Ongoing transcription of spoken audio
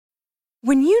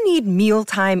When you need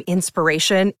mealtime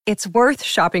inspiration, it's worth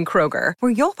shopping Kroger,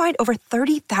 where you'll find over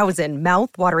 30,000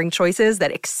 mouth-watering choices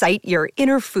that excite your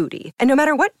inner foodie. And no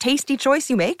matter what tasty choice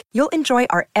you make, you'll enjoy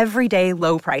our everyday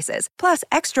low prices, plus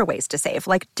extra ways to save,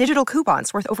 like digital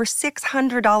coupons worth over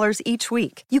 $600 each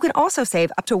week. You can also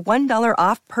save up to $1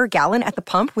 off per gallon at the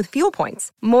pump with fuel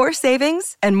points. More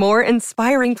savings and more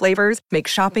inspiring flavors make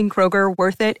shopping Kroger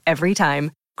worth it every time.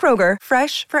 Kroger,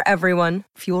 fresh for everyone.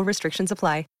 Fuel restrictions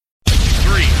apply.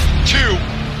 3, 2,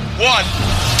 1.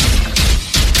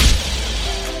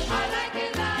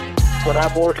 When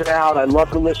I'm working out, I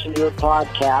love to listen to your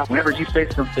podcast. Whenever you say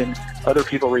something, other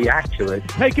people react to it.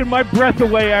 Taking my breath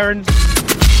away, Aaron.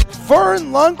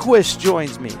 Vern Lundquist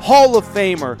joins me. Hall of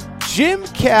Famer Jim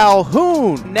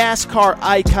Calhoun, NASCAR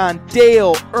icon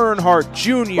Dale Earnhardt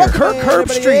Jr. Kirk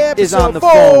Herbstreit is on the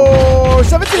phone.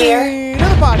 417 of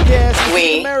the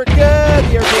podcast. America,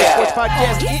 the Air Sports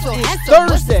Podcast. It is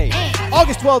Thursday,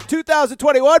 August 12th,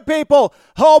 2021, people.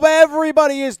 Hope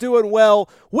everybody is doing well.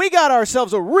 We got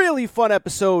ourselves a really fun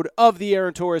episode of the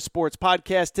Aaron Torres Sports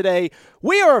Podcast today.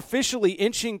 We are officially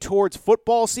inching towards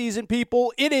football season,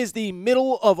 people. It is the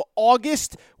middle of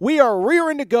August. We are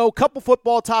rearing to go. Couple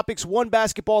football topics, one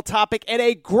basketball topic, and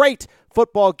a great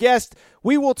football guest.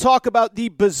 We will talk about the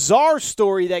bizarre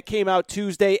story that came out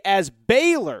Tuesday as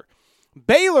Baylor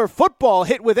football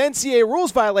hit with NCAA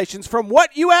rules violations from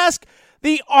what, you ask?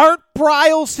 The Art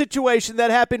Briles situation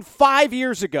that happened 5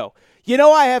 years ago. You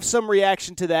know, I have some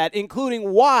reaction to that,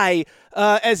 including why,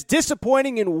 as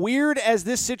disappointing and weird as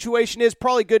this situation is,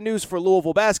 probably good news for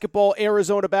Louisville basketball,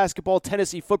 Arizona basketball,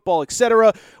 Tennessee football,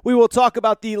 etc. We will talk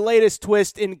about the latest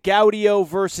twist in Gaudio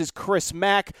versus Chris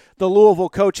Mack, the Louisville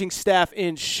coaching staff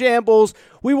in shambles.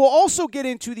 We will also get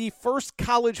into the first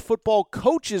college football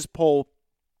coaches poll.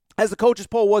 As the coaches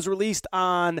poll was released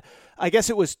on, I guess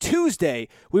it was Tuesday,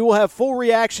 we will have full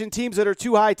reaction, teams that are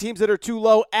too high, teams that are too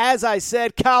low. As I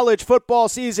said, college football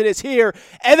season is here.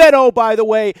 And then, oh, by the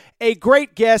way, a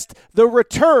great guest, the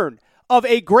return of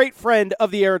a great friend of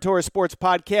the Aaron Torres Sports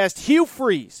Podcast, Hugh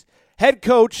Freeze, head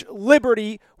coach,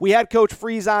 Liberty. We had Coach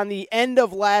Freeze on the end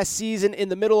of last season in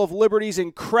the middle of Liberty's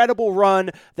incredible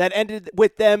run that ended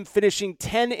with them finishing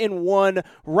 10-1,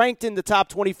 ranked in the top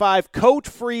 25. Coach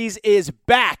Freeze is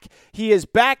back. He is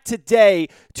back today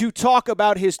to talk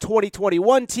about his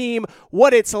 2021 team,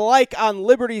 what it's like on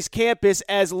Liberty's campus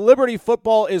as Liberty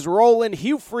football is rolling.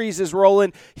 Hugh Freeze is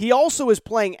rolling. He also is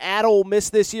playing at Ole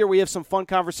Miss this year. We have some fun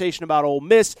conversation about Ole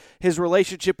Miss, his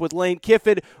relationship with Lane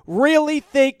Kiffin. Really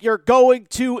think you're going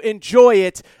to enjoy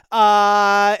it.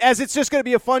 As it's just going to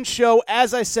be a fun show.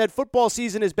 As I said, football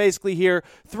season is basically here.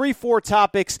 3-4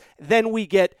 topics, then we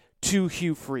get to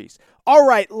Hugh Freeze. All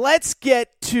right, let's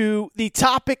get to the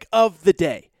topic of the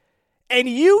day. And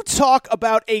you talk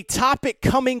about a topic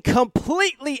coming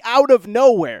completely out of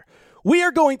nowhere. We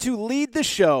are going to lead the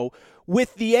show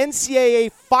with the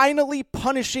NCAA finally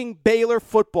punishing Baylor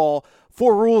football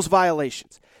for rules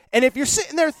violations. And if you're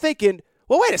sitting there thinking,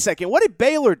 well, wait a second. What did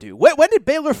Baylor do? When did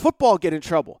Baylor football get in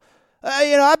trouble?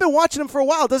 I've been watching them for a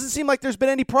while. It doesn't seem like there's been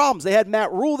any problems. They had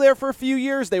Matt Rule there for a few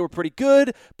years. They were pretty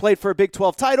good. Played for a Big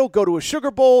 12 title. Go to a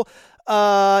Sugar Bowl.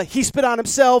 He spit on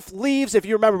himself. Leaves. If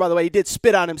you remember, by the way, he did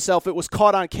spit on himself. It was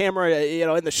caught on camera,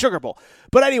 in the Sugar Bowl.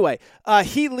 But anyway,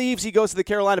 he leaves. He goes to the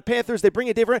Carolina Panthers. They bring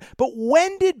a different. But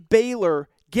when did Baylor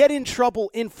get in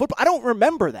trouble in football? I don't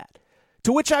remember that.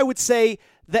 To which I would say,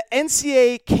 the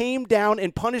NCAA came down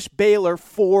and punished Baylor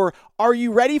for, are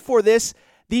you ready for this?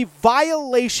 The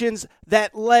violations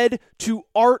that led to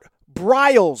Art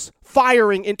Briles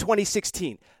firing in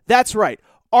 2016. That's right.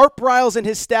 Art Briles and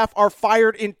his staff are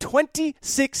fired in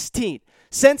 2016.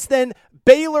 Since then,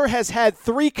 Baylor has had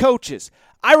 3 coaches.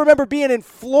 I remember being in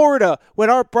Florida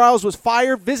when Art Briles was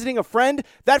fired, visiting a friend.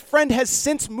 That friend has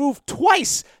since moved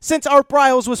twice since Art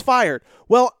Briles was fired.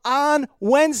 Well, on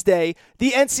Wednesday,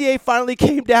 the NCAA finally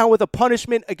came down with a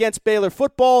punishment against Baylor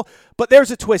football, but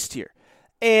there's a twist here.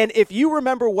 And if you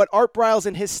remember what Art Briles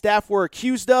and his staff were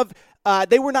accused of,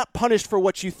 they were not punished for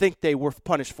what you think they were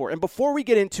punished for. And before we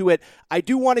get into it, I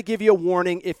do want to give you a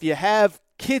warning. If you have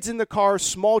kids in the car,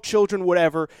 small children,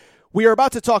 whatever, we are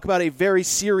about to talk about a very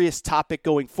serious topic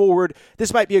going forward.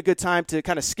 This might be a good time to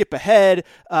kind of skip ahead,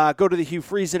 go to the Hugh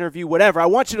Freeze interview, whatever. I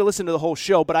want you to listen to the whole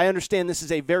show, but I understand this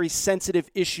is a very sensitive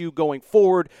issue going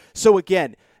forward. So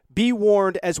again, be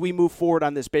warned as we move forward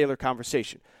on this Baylor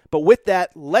conversation. But with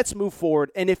that, let's move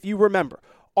forward. And if you remember,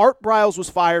 Art Briles was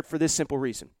fired for this simple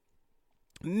reason.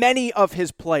 Many of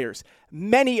his players,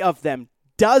 many of them,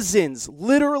 dozens,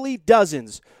 literally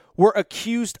dozens, were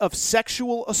accused of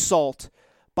sexual assault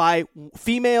by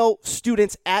female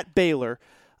students at Baylor.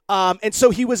 And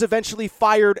so he was eventually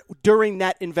fired during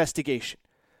that investigation.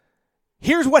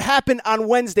 Here's what happened on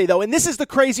Wednesday, though, and this is the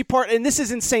crazy part, and this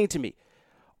is insane to me.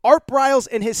 Art Briles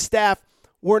and his staff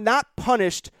were not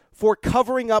punished for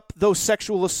covering up those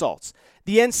sexual assaults.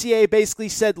 The NCAA basically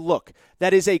said, look,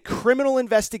 that is a criminal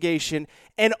investigation,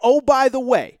 and oh, by the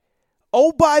way,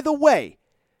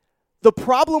 the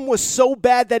problem was so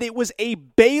bad that it was a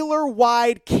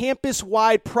Baylor-wide,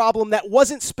 campus-wide problem that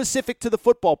wasn't specific to the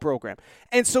football program.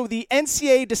 And so the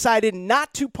NCAA decided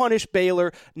not to punish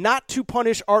Baylor, not to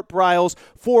punish Art Briles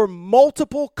for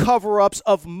multiple cover-ups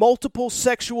of multiple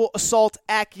sexual assault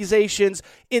accusations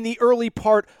in the early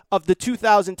part of the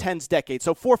 2010s decade.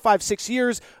 So 4, 5, 6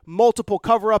 years, multiple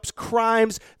cover-ups,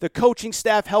 crimes, the coaching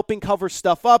staff helping cover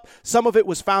stuff up. Some of it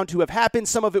was found to have happened.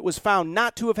 Some of it was found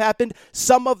not to have happened.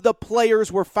 Some of the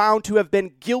players were found to have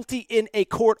been guilty in a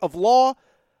court of law.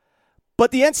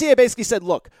 But the NCAA basically said,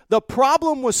 look, the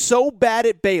problem was so bad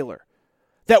at Baylor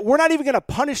that we're not even going to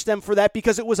punish them for that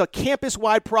because it was a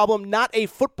campus-wide problem, not a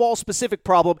football-specific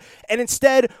problem. And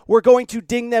instead, we're going to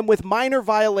ding them with minor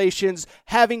violations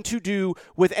having to do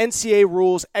with NCAA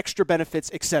rules, extra benefits,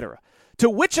 etc. To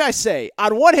which I say,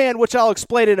 on one hand, which I'll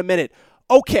explain in a minute,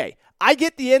 okay, I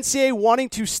get the NCAA wanting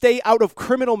to stay out of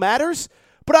criminal matters,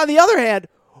 but on the other hand,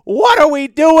 what are we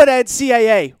doing,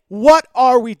 NCAA? What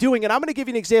are we doing? And I'm going to give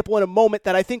you an example in a moment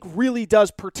that I think really does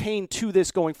pertain to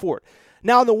this going forward.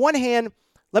 Now, on the one hand,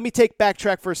 let me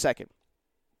backtrack for a second.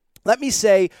 Let me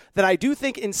say that I do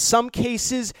think in some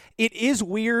cases it is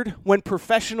weird when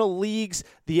professional leagues,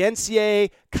 the NCAA,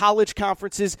 college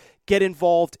conferences get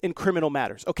involved in criminal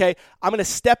matters, okay? I'm going to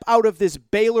step out of this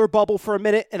Baylor bubble for a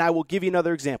minute, and I will give you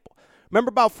another example. Remember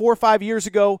about 4 or 5 years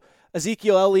ago,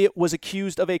 Ezekiel Elliott was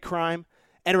accused of a crime?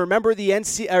 And remember the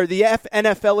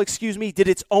NFL, did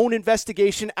its own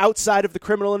investigation outside of the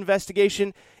criminal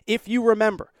investigation? If you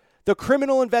remember, the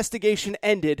criminal investigation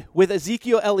ended with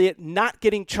Ezekiel Elliott not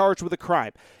getting charged with a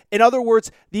crime. In other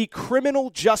words, the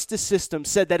criminal justice system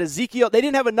said that they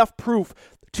didn't have enough proof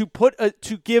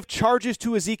to give charges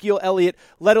to Ezekiel Elliott,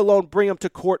 let alone bring him to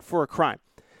court for a crime.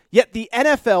 Yet the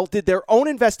NFL did their own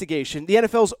investigation. The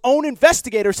NFL's own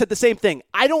investigator said the same thing.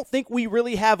 I don't think we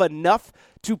really have enough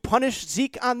to punish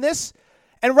Zeke on this.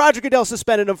 And Roger Goodell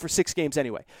suspended him for 6 games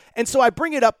anyway. And so I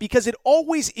bring it up because it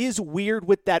always is weird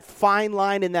with that fine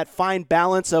line and that fine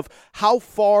balance of how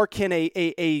far can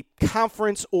a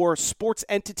conference or sports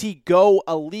entity go,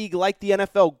 a league like the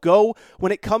NFL go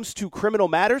when it comes to criminal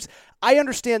matters. I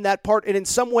understand that part, and in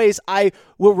some ways I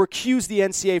will recuse the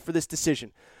NCAA for this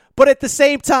decision. But at the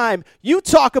same time, you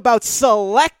talk about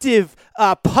selective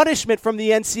punishment from the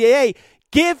NCAA.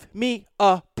 Give me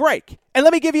a break. And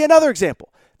let me give you another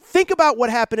example. Think about what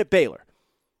happened at Baylor.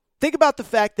 Think about the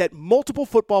fact that multiple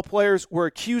football players were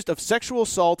accused of sexual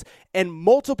assault and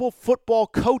multiple football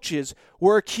coaches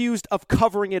were accused of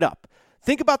covering it up.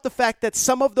 Think about the fact that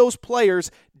some of those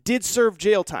players did serve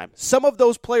jail time. Some of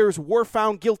those players were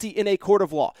found guilty in a court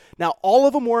of law. Now, all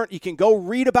of them weren't. You can go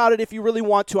read about it if you really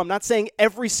want to. I'm not saying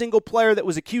every single player that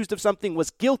was accused of something was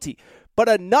guilty, but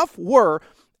enough were,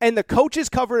 and the coaches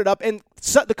covered it up, and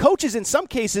the coaches in some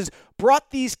cases brought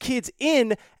these kids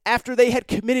in after they had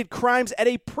committed crimes at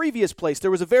a previous place. There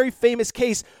was a very famous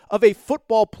case of a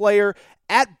football player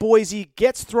at Boise,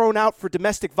 gets thrown out for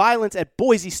domestic violence at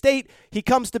Boise State. He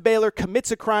comes to Baylor, commits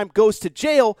a crime, goes to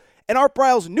jail, and Art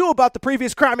Briles knew about the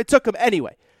previous crime and took him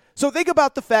anyway. So think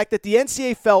about the fact that the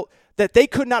NCAA felt that they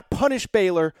could not punish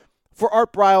Baylor for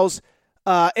Art Briles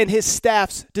and his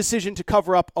staff's decision to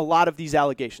cover up a lot of these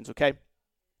allegations, okay?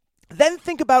 Then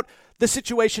think about the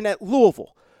situation at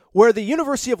Louisville, where the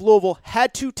University of Louisville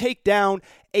had to take down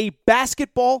a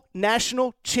basketball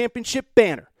national championship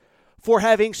banner for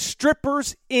having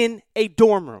strippers in a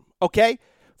dorm room, okay?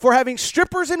 For having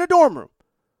strippers in a dorm room.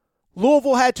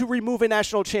 Louisville had to remove a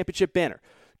national championship banner.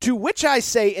 To which I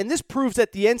say, and this proves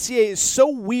that the NCAA is so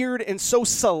weird and so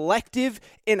selective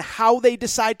in how they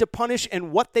decide to punish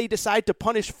and what they decide to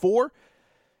punish for.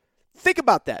 Think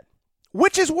about that.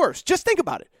 Which is worse? Just think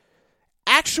about it.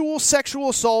 Actual sexual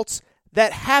assaults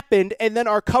that happened and then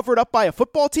are covered up by a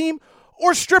football team,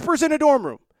 or strippers in a dorm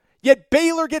room. Yet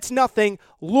Baylor gets nothing.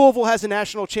 Louisville has a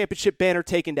national championship banner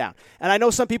taken down. And I know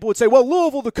some people would say, well,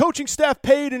 Louisville, the coaching staff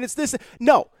paid and it's this.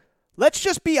 No. Let's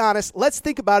just be honest. Let's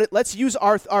think about it. Let's use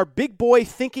our big boy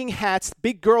thinking hats,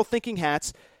 big girl thinking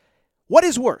hats. What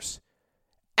is worse?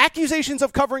 Accusations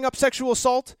of covering up sexual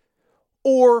assault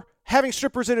or having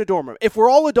strippers in a dorm room? If we're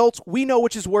all adults, we know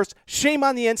which is worse. Shame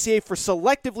on the NCAA for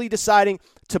selectively deciding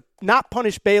to not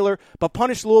punish Baylor, but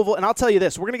punish Louisville. And I'll tell you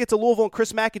this, we're going to get to Louisville and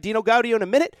Chris Mack and Dino Gaudio in a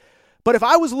minute. But if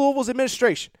I was Louisville's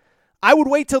administration, I would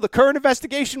wait till the current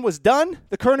investigation was done.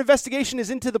 The current investigation is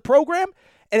into the program.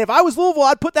 And if I was Louisville,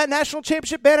 I'd put that national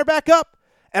championship banner back up.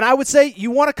 And I would say,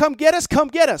 you want to come get us? Come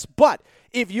get us. But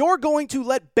if you're going to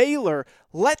let Baylor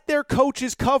let their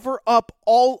coaches cover up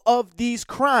all of these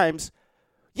crimes,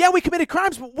 yeah, we committed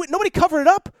crimes, but nobody covered it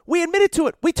up. We admitted to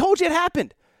it. We told you it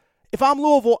happened. If I'm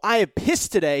Louisville, I am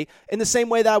pissed today in the same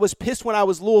way that I was pissed when I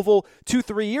was Louisville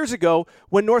 2-3 years ago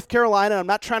when North Carolina, I'm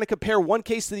not trying to compare one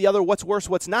case to the other, what's worse,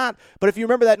 what's not, but if you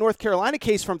remember that North Carolina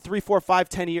case from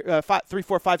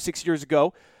 6 years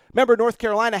ago, remember North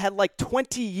Carolina had like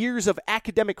 20 years of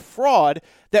academic fraud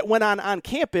that went on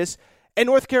campus, and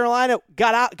North Carolina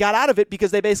got out of it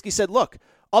because they basically said, look,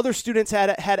 other students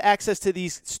had access to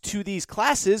these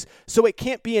classes, so it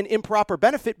can't be an improper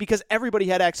benefit because everybody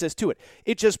had access to it.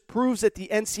 It just proves that the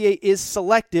NCAA is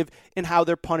selective in how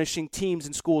they're punishing teams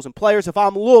and schools and players. If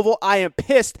I'm Louisville, I am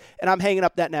pissed, and I'm hanging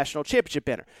up that national championship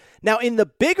banner. Now, in the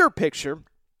bigger picture,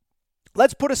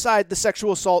 let's put aside the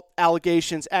sexual assault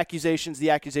accusations, the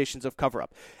accusations of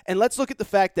cover-up. And let's look at the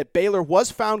fact that Baylor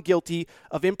was found guilty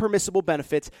of impermissible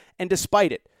benefits, and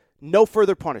despite it, no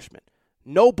further punishment,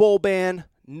 no bowl ban,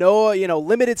 no,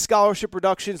 limited scholarship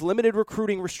reductions, limited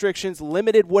recruiting restrictions,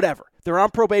 limited whatever. They're on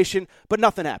probation, but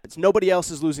nothing happens. Nobody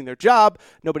else is losing their job.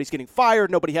 Nobody's getting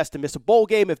fired. Nobody has to miss a bowl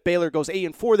game. If Baylor goes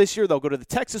 8-4 this year, they'll go to the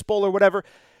Texas Bowl or whatever.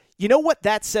 You know what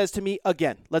that says to me?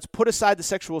 Again, let's put aside the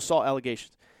sexual assault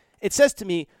allegations. It says to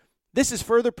me, this is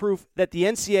further proof that the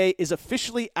NCAA is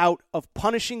officially out of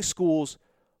punishing schools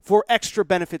for extra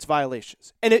benefits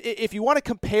violations. And if you want to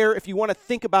compare, if you want to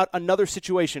think about another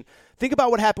situation, think about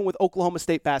what happened with Oklahoma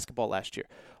State basketball last year.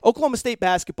 Oklahoma State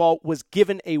basketball was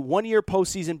given a 1-year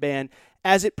postseason ban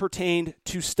as it pertained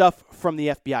to stuff from the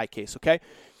FBI case, okay?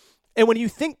 And when you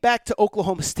think back to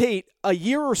Oklahoma State a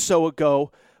year or so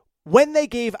ago, when they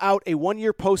gave out a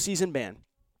 1-year postseason ban,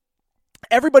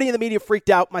 everybody in the media freaked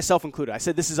out, myself included. I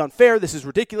said, this is unfair, this is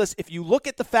ridiculous. If you look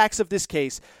at the facts of this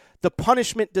case, the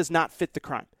punishment does not fit the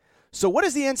crime. So what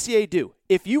does the NCAA do?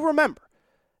 If you remember,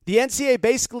 the NCAA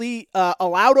basically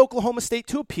allowed Oklahoma State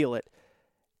to appeal it,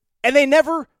 and they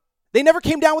never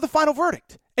came down with a final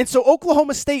verdict. And so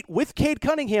Oklahoma State, with Cade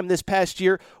Cunningham this past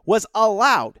year, was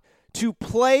allowed to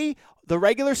play the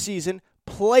regular season,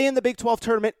 play in the Big 12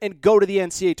 tournament, and go to the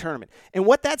NCAA tournament. And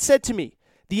what that said to me,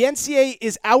 the NCAA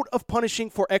is out of punishing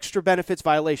for extra benefits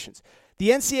violations. The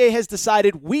NCAA has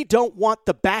decided we don't want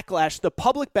the backlash, the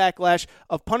public backlash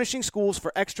of punishing schools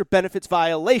for extra benefits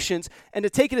violations. And to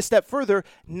take it a step further,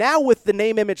 now with the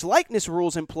name, image, likeness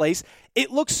rules in place,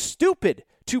 it looks stupid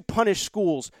to punish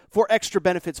schools for extra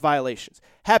benefits violations.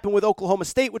 Happened with Oklahoma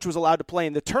State, which was allowed to play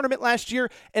in the tournament last year,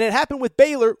 and it happened with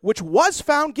Baylor, which was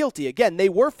found guilty. Again, they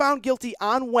were found guilty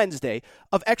on Wednesday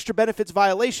of extra benefits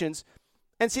violations.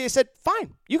 NCAA said,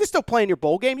 fine, you can still play in your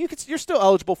bowl game. You're still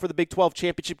eligible for the Big 12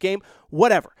 championship game,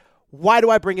 whatever. Why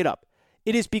do I bring it up?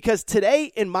 It is because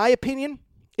today, in my opinion,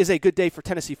 is a good day for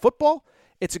Tennessee football.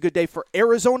 It's a good day for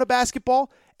Arizona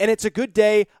basketball. And it's a good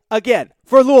day, again,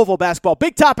 for Louisville basketball.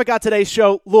 Big topic on today's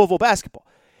show, Louisville basketball.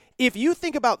 If you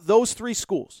think about those three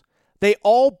schools, they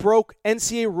all broke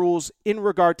NCAA rules in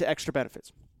regard to extra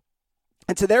benefits.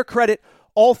 And to their credit,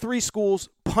 all three schools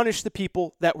punished the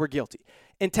people that were guilty.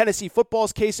 In Tennessee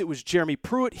football's case, it was Jeremy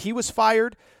Pruitt. He was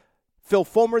fired. Phil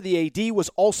Fulmer, the AD, was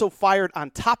also fired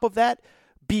on top of that.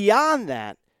 Beyond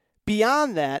that,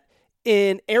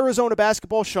 in Arizona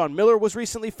basketball, Sean Miller was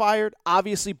recently fired.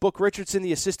 Obviously, Book Richardson,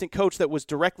 the assistant coach that was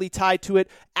directly tied to it,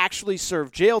 actually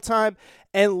served jail time.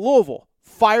 And Louisville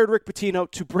fired Rick Pitino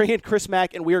to bring in Chris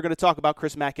Mack, and we are going to talk about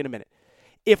Chris Mack in a minute.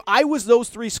 If I was those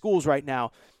three schools right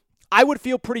now, I would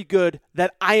feel pretty good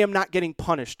that I am not getting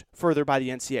punished further by the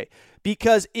NCAA.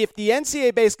 Because if the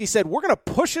NCAA basically said, we're going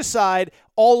to push aside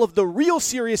all of the real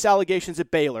serious allegations at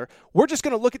Baylor, we're just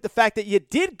going to look at the fact that you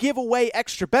did give away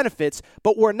extra benefits,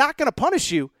 but we're not going to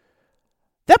punish you,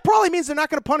 that probably means they're not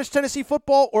going to punish Tennessee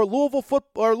football or Louisville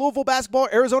football or Louisville basketball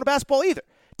or Arizona basketball either.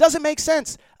 Doesn't make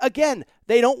sense. Again,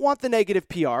 they don't want the negative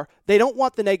PR. They don't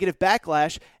want the negative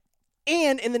backlash.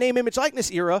 And in the name, image, likeness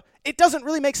era, it doesn't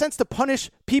really make sense to punish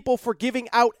people for giving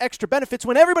out extra benefits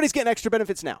when everybody's getting extra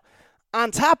benefits now. On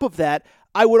top of that,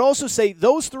 I would also say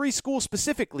those three schools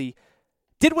specifically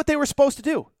did what they were supposed to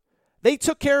do. They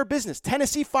took care of business.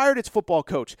 Tennessee fired its football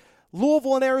coach.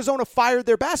 Louisville and Arizona fired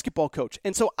their basketball coach.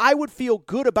 And so I would feel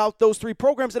good about those three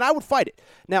programs, and I would fight it.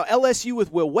 Now, LSU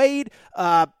with Will Wade,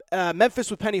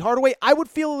 Memphis with Penny Hardaway, I would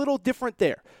feel a little different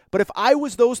there. But if I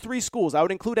was those three schools, I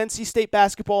would include NC State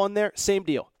basketball in there, same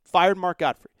deal. Fired Mark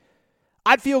Godfrey.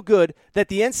 I'd feel good that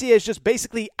the NCAA is just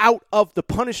basically out of the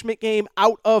punishment game,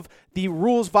 out of the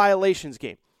rules violations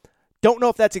game. Don't know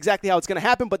if that's exactly how it's going to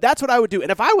happen, but that's what I would do.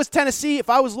 And if I was Tennessee, if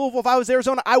I was Louisville, if I was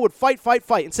Arizona, I would fight,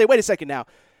 and say, wait a second now.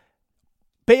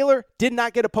 Baylor did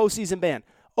not get a postseason ban.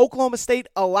 Oklahoma State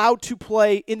allowed to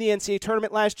play in the NCAA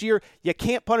tournament last year. You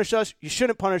can't punish us. You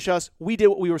shouldn't punish us. We did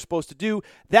what we were supposed to do.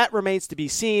 That remains to be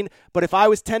seen. But if I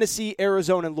was Tennessee,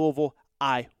 Arizona, and Louisville,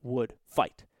 I would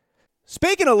fight.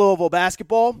 Speaking of Louisville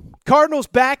basketball, Cardinals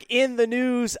back in the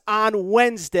news on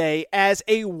Wednesday as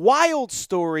a wild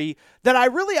story that I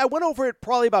went over it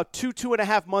probably about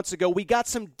 2.5 months ago. We got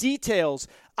some details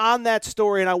on that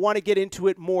story, and I want to get into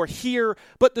it more here.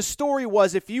 But the story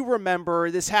was, if you remember,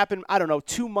 this happened,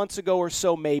 2 months ago or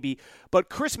so maybe, but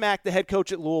Chris Mack, the head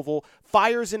coach at Louisville,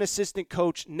 fires an assistant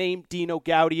coach named Dino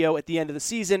Gaudio at the end of the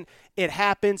season. It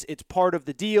happens. It's part of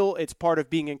the deal. It's part of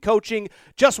being in coaching.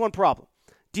 Just one problem.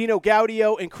 Dino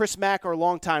Gaudio and Chris Mack are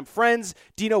longtime friends.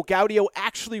 Dino Gaudio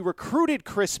actually recruited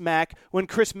Chris Mack when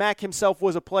Chris Mack himself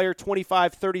was a player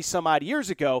 25, 30 some odd years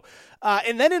ago.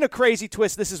 And then in a crazy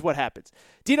twist, this is what happens.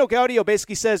 Dino Gaudio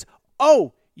basically says,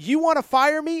 oh, you want to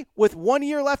fire me with 1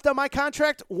 year left on my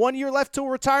contract, 1 year left till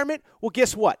retirement? Well,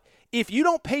 guess what? If you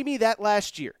don't pay me that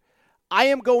last year, I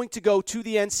am going to go to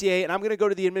the NCAA and I'm going to go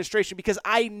to the administration because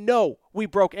I know we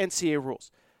broke NCAA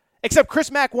rules. Except Chris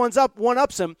Mack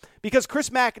one-ups him because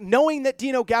Chris Mack, knowing that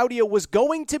Dino Gaudio was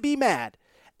going to be mad,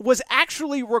 was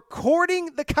actually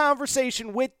recording the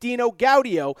conversation with Dino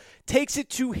Gaudio, takes it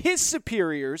to his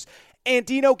superiors, and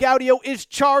Dino Gaudio is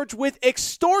charged with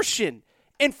extortion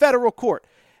in federal court.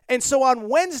 And so on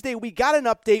Wednesday, we got an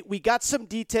update. We got some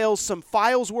details. Some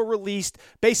files were released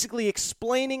basically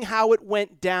explaining how it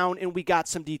went down, and we got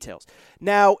some details.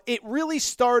 Now, it really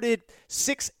started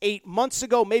 6-8 months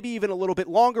ago, maybe even a little bit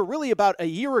longer, really about a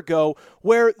year ago,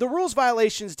 where the rules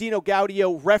violations Dino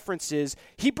Gaudio references,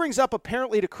 he brings up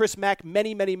apparently to Chris Mack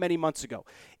many, many, many months ago.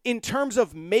 In terms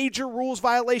of major rules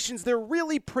violations, they're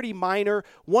really pretty minor.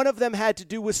 One of them had to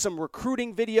do with some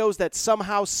recruiting videos that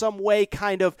somehow, some way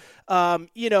kind of,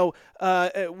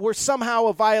 were somehow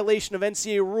a violation of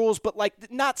NCAA rules, but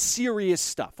like not serious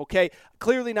stuff, okay?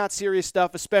 Clearly not serious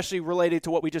stuff, especially related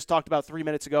to what we just talked about 3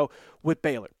 minutes ago with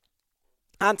Baylor.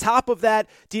 On top of that,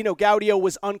 Dino Gaudio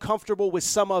was uncomfortable with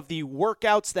some of the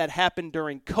workouts that happened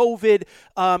during COVID.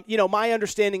 My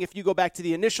understanding, if you go back to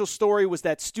the initial story, was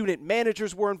that student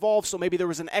managers were involved, so maybe there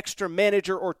was an extra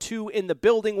manager or two in the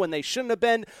building when they shouldn't have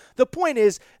been. The point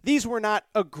is, these were not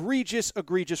egregious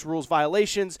rules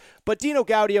violations, but Dino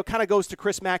Gaudio kind of goes to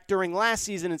Chris Mack during last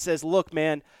season and says, look,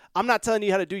 man, I'm not telling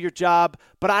you how to do your job,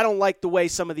 but I don't like the way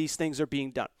some of these things are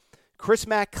being done. Chris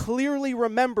Mack clearly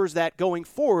remembers that going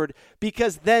forward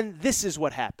because then this is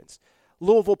what happens.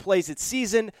 Louisville plays its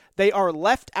season. They are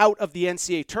left out of the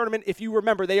NCAA tournament. If you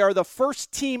remember, they are the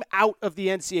first team out of the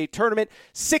NCAA tournament,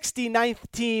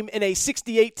 69th team in a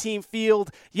 68-team field.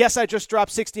 Yes, I just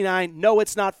dropped 69. No,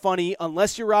 it's not funny.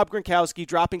 Unless you're Rob Gronkowski,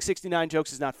 dropping 69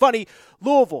 jokes is not funny.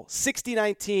 Louisville,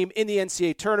 69th team in the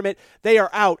NCAA tournament. They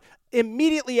are out.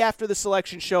 Immediately after the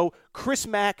selection show, Chris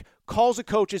Mack calls a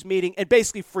coach's meeting and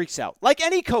basically freaks out, like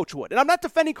any coach would. And I'm not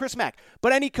defending Chris Mack,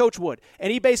 but any coach would.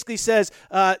 And he basically says,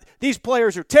 these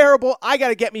players are terrible. I got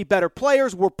to get me better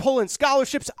players. We're pulling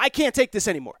scholarships. I can't take this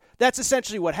anymore. That's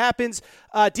essentially what happens.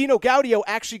 Dino Gaudio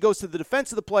actually goes to the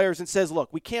defense of the players and says, look,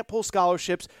 we can't pull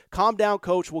scholarships. Calm down,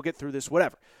 coach. We'll get through this,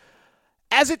 whatever.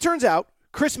 As it turns out,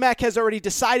 Chris Mack has already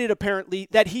decided, apparently,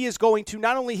 that he is going to,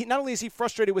 not only is he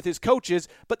frustrated with his coaches,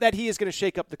 but that he is going to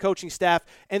shake up the coaching staff.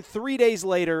 And 3 days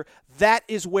later, that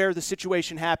is where the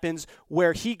situation happens,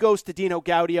 where he goes to Dino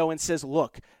Gaudio and says,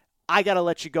 look, I got to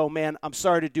let you go, man. I'm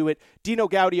sorry to do it. Dino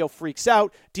Gaudio freaks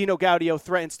out. Dino Gaudio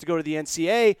threatens to go to the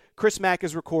NCAA. Chris Mack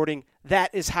is recording.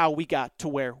 That is how we got to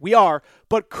where we are.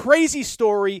 But crazy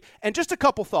story, and just a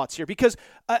couple thoughts here, because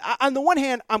on the one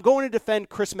hand, I'm going to defend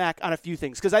Chris Mack on a few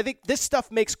things, because I think this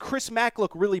stuff makes Chris Mack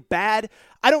look really bad.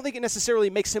 I don't think it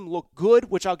necessarily makes him look good,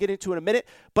 which I'll get into in a minute,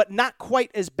 but not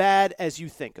quite as bad as you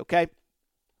think, okay?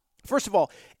 First of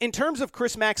all, in terms of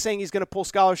Chris Mack saying he's going to pull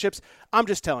scholarships, I'm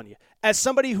just telling you, as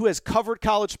somebody who has covered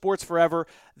college sports forever,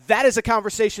 that is a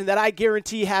conversation that I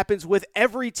guarantee happens with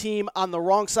every team on the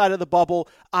wrong side of the bubble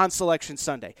on Selection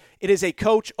Sunday. It is a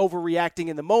coach overreacting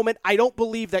in the moment. I don't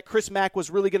believe that Chris Mack was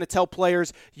really going to tell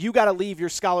players, you got to leave, your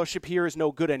scholarship here is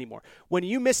no good anymore. When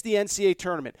you miss the NCAA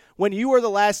tournament, when you are the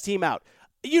last team out,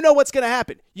 you know what's going to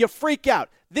happen. You freak out.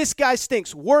 this guy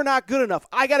stinks. We're not good enough.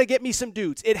 I got to get me some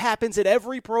dudes. It happens at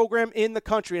every program in the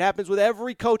country. It happens with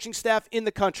every coaching staff in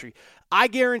the country. I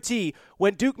guarantee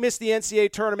when Duke missed the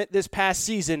NCAA tournament this past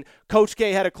season, Coach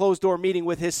K had a closed-door meeting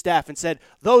with his staff and said,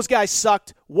 those guys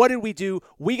sucked. What did we do?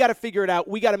 We got to figure it out.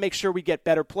 We got to make sure we get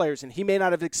better players. And he may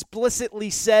not have explicitly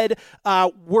said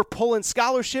we're pulling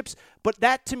scholarships, but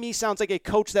that to me sounds like a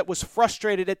coach that was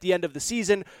frustrated at the end of the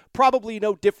season, probably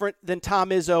no different than Tom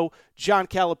Izzo, John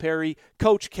Calipari,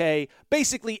 Coach K,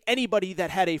 basically anybody that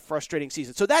had a frustrating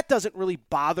season. So that doesn't really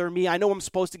bother me. I know I'm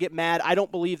supposed to get mad. I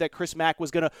don't believe that Chris Mack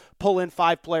was going to pull in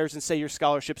 5 players and say your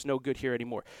scholarship's no good here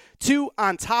anymore. 2,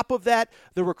 on top of that,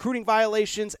 the recruiting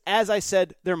violations, as I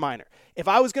said, they're minor. If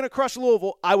I was going to crush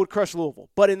Louisville, I would crush Louisville.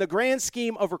 But in the grand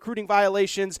scheme of recruiting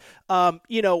violations,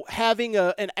 having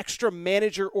an extra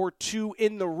manager or 2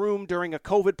 in the room during a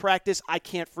COVID practice, I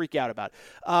can't freak out about.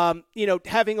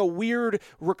 Having a weird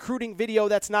recruiting video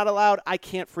that's not allowed, I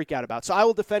can't freak out about. So I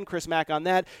will defend Chris Mack on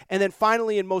that. And then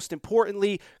finally, and most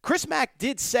importantly, Chris Mack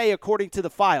did say, according to the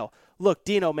file, look,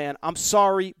 Dino, man, I'm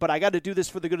sorry, but I got to do this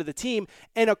for the good of the team.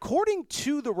 And according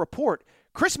to the report,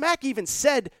 Chris Mack even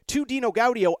said to Dino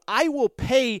Gaudio, I will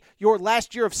pay your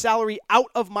last year of salary out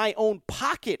of my own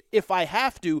pocket if I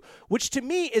have to, which to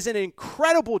me is an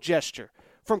incredible gesture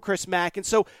from Chris Mack. And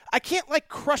so I can't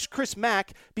crush Chris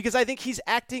Mack because I think he's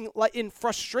acting in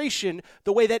frustration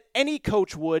the way that any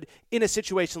coach would in a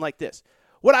situation like this.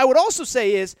 What I would also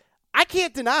say is I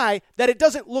can't deny that it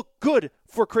doesn't look good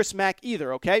for Chris Mack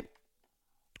either, okay?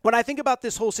 When I think about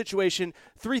this whole situation,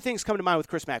 3 things come to mind with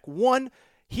Chris Mack. 1,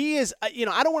 he is, I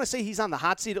don't want to say he's on the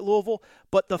hot seat at Louisville,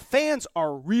 but the fans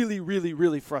are really, really,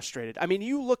 really frustrated. I mean,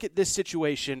 you look at this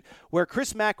situation where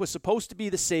Chris Mack was supposed to be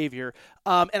the savior,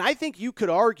 and I think you could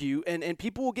argue, and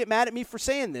people will get mad at me for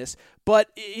saying this, but,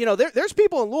 there's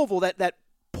people in Louisville that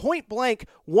point blank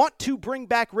want to bring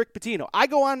back Rick Pitino. I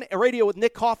go on a radio with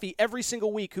Nick Coffey every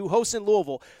single week who hosts in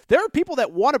Louisville. There are people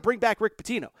that want to bring back Rick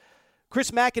Pitino.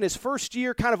 Chris Mack in his first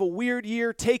year, kind of a weird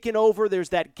year, taking over. There's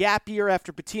that gap year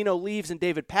after Pitino leaves and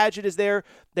David Padgett is there.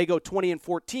 They go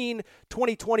 20-14.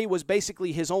 2020 was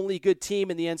basically his only good team,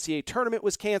 and the NCAA tournament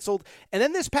was canceled. And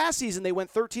then this past season, they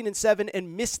went 13-7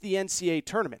 and missed the NCAA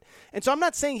tournament. And so I'm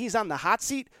not saying he's on the hot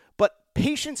seat, but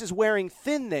patience is wearing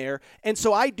thin there, and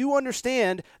so I do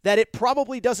understand that it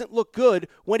probably doesn't look good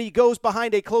when he goes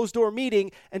behind a closed-door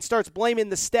meeting and starts blaming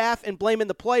the staff and blaming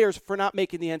the players for not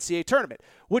making the NCAA tournament,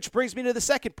 which brings me to the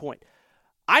second point.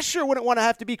 I sure wouldn't want to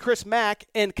have to be Chris Mack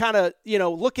and kind of,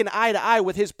 looking eye to eye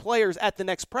with his players at the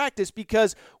next practice,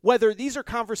 because whether these are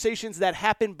conversations that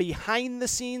happen behind the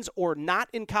scenes or not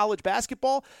in college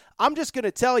basketball, I'm just going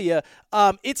to tell you,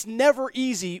 it's never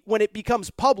easy when it becomes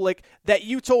public that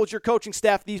you told your coaching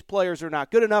staff these players are not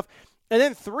good enough. And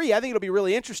then 3, I think it'll be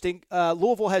really interesting.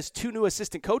 Louisville has 2 new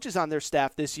assistant coaches on their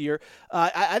staff this year.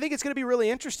 I think it's going to be really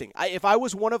interesting. If I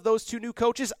was one of those 2 new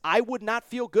coaches, I would not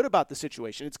feel good about the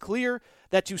situation. It's clear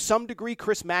that to some degree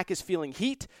Chris Mack is feeling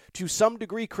heat. To some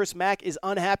degree Chris Mack is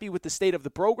unhappy with the state of the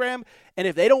program. And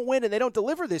if they don't win and they don't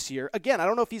deliver this year, again, I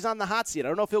don't know if he's on the hot seat. I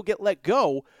don't know if he'll get let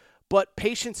go. But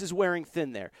patience is wearing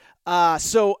thin there.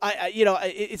 So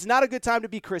it's not a good time to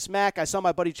be Chris Mack. I saw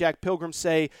my buddy Jack Pilgrim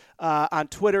say on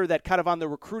Twitter that kind of on the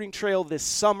recruiting trail this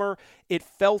summer, it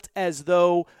felt as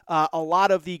though a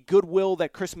lot of the goodwill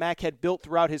that Chris Mack had built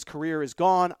throughout his career is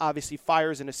gone. Obviously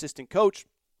fires an assistant coach.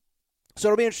 So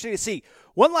it'll be interesting to see.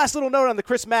 One last little note on the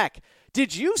Chris Mack.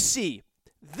 Did you see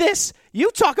this? You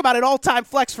talk about an all-time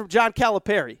flex from John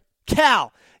Calipari.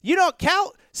 Cal,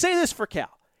 say this for Cal.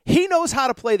 He knows how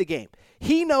to play the game.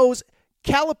 He knows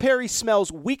Calipari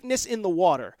smells weakness in the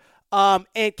water. And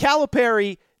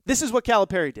Calipari, this is what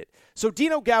Calipari did. So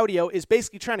Dino Gaudio is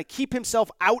basically trying to keep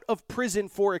himself out of prison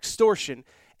for extortion,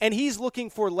 and he's looking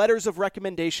for letters of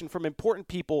recommendation from important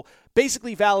people,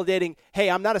 basically validating, hey,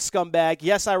 I'm not a scumbag.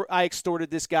 Yes, I extorted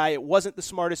this guy. It wasn't the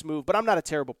smartest move, but I'm not a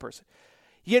terrible person.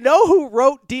 You know who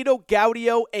wrote Dino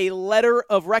Gaudio a letter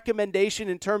of recommendation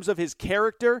in terms of his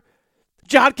character?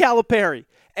 John Calipari.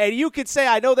 And you could say,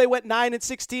 I know they went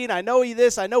 9-16. I know he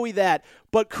this, I know he that.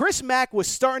 But Chris Mack was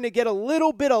starting to get a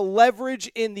little bit of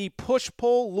leverage in the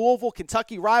push-pull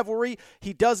Louisville-Kentucky rivalry.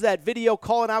 He does that video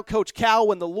calling out Coach Cal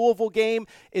when the Louisville game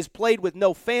is played with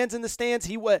no fans in the stands.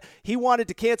 He wanted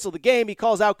to cancel the game. He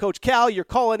calls out Coach Cal, you're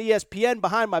calling ESPN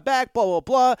behind my back, blah, blah,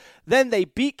 blah. Then they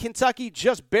beat Kentucky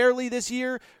just barely this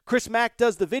year. Chris Mack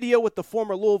does the video with the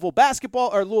former Louisville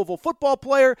football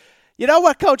player. You know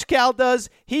what Coach Cal does?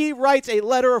 He writes a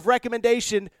letter of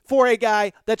recommendation for a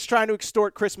guy that's trying to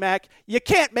extort Chris Mack. You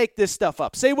can't make this stuff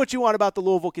up. Say what you want about the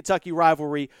Louisville-Kentucky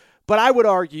rivalry, but I would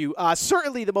argue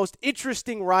certainly the most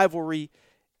interesting rivalry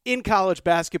in college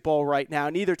basketball right now.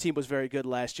 Neither team was very good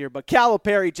last year, but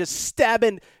Calipari just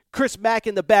stabbing Chris Mack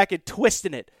in the back and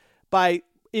twisting it by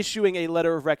issuing a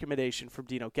letter of recommendation from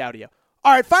Dino Gaudio.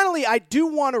 All right, finally, I do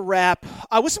want to wrap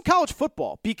with some college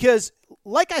football because,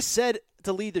 like I said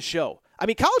to lead the show, I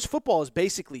mean, college football is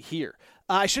basically here.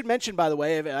 I should mention, by the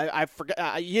way, I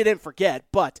forgot, you didn't forget,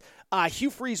 but Hugh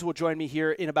Freeze will join me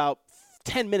here in about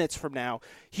 10 minutes from now.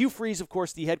 Hugh Freeze, of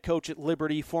course, the head coach at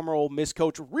Liberty, former Ole Miss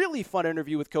coach. Really fun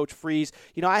interview with Coach Freeze.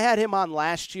 You know, I had him on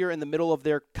last year in the middle of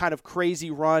their kind of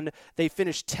crazy run. They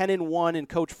finished 10-1 in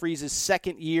Coach Freeze's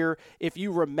second year. If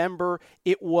you remember,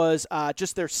 it was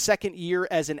just their second year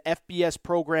as an FBS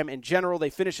program in general. They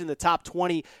finished in the top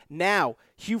 20. Now,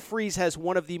 Hugh Freeze has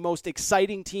one of the most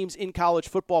exciting teams in college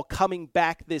football coming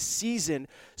back this season.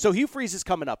 So Hugh Freeze is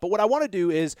coming up. But what I want to do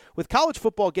is, with college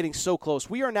football getting so close,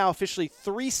 we are now officially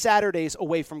 3 Saturdays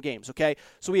away from games, okay?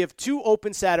 So we have 2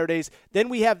 open Saturdays. Then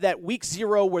we have that week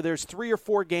 0 where there's 3 or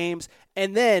 4 games.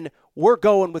 And then we're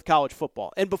going with college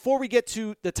football. And before we get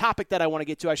to the topic that I want to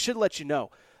get to, I should let you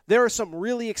know, there are some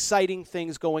really exciting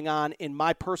things going on in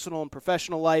my personal and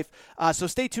professional life. So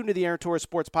stay tuned to the Aaron Torres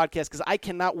Sports Podcast because I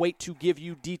cannot wait to give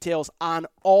you details on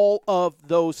all of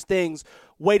those things.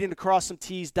 Waiting to cross some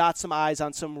T's, dot some I's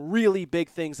on some really big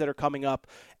things that are coming up.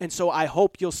 And so I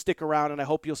hope you'll stick around and I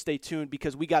hope you'll stay tuned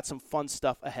because we got some fun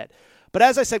stuff ahead. But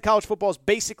as I said, college football is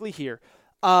basically here.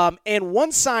 And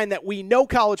one sign that we know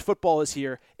college football is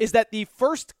here is that the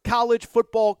first college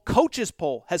football coaches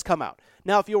poll has come out.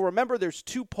 Now, if you'll remember, there's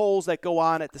 2 polls that go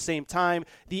on at the same time.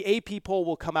 The AP poll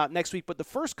will come out next week, but the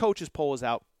first coaches poll is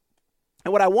out.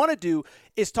 And what I want to do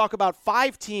is talk about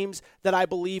 5 teams that I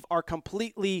believe are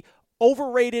completely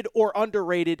overrated or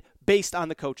underrated based on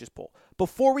the coaches poll.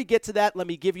 Before we get to that, let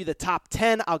me give you the top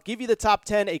 10. I'll give you the top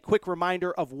 10, a quick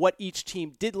reminder of what each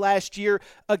team did last year.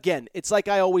 Again, it's like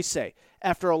I always say,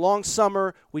 after a long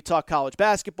summer, we talk college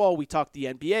basketball, we talk the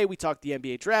NBA, we talk the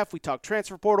NBA draft, we talk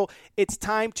transfer portal. It's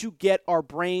time to get our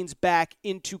brains back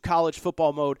into college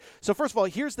football mode. So first of all,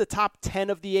 here's the top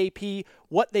 10 of the AP,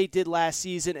 what they did last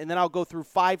season, and then I'll go through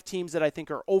 5 teams that I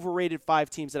think are overrated, 5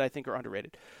 teams that I think are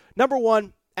underrated. Number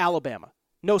 1, Alabama.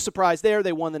 No surprise there.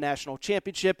 They won the national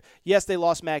championship. Yes, they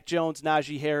lost Mac Jones,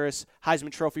 Najee Harris,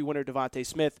 Heisman Trophy winner Devontae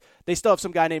Smith. They still have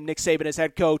some guy named Nick Saban as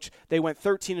head coach. They went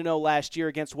 13-0 last year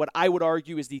against what I would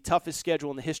argue is the toughest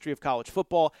schedule in the history of college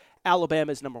football.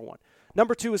 Alabama is number 1.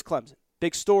 Number 2 is Clemson.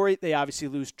 Big story. They obviously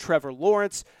lose Trevor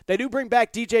Lawrence. They do bring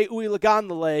back DJ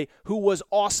Uiagalelei, who was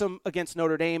awesome against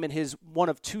Notre Dame in his one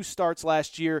of 2 starts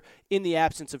last year in the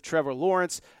absence of Trevor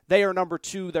Lawrence. They are number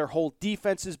 2. Their whole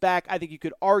defense is back. I think you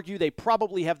could argue they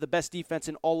probably have the best defense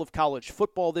in all of college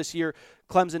football this year.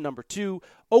 Clemson, number 2.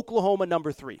 Oklahoma,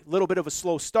 number 3. Little bit of a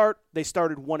slow start. They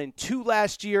started 1-2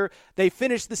 last year. They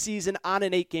finished the season on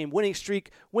an 8-game winning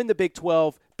streak, win the Big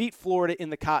 12, beat Florida in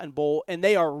the Cotton Bowl, and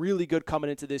they are really good coming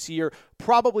into this year.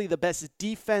 Probably the best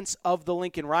defense of the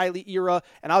Lincoln Riley era.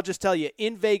 And I'll just tell you,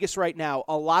 in Vegas right now,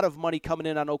 a lot of money coming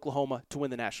in on Oklahoma to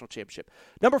win the national championship.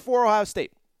 Number 4, Ohio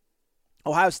State.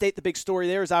 Ohio State, the big story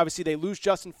there is obviously they lose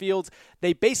Justin Fields.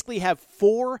 They basically have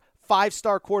 4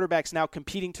 5-star quarterbacks now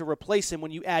competing to replace him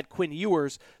when you add Quinn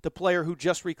Ewers, the player who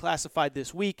just reclassified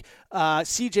this week.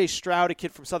 C.J. Stroud, a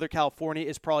kid from Southern California,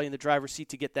 is probably in the driver's seat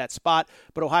to get that spot.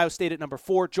 But Ohio State at number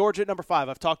 4, Georgia at number 5.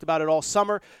 I've talked about it all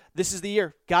summer. This is the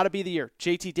year. Got to be the year.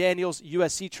 JT Daniels,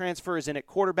 USC transfer, is in at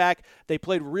quarterback. They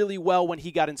played really well when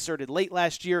he got inserted late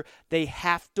last year. They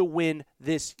have to win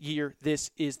this year.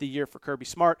 This is the year for Kirby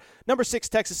Smart. Number 6,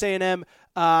 Texas A&M.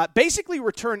 Basically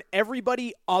return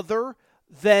everybody other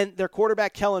than their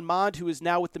quarterback, Kellen Mond, who is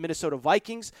now with the Minnesota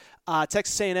Vikings.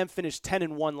 Texas A&M finished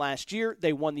 10-1 last year.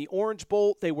 They won the Orange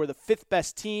Bowl. They were the 5th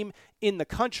best team in the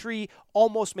country,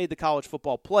 almost made the college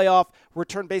football playoff,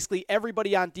 returned basically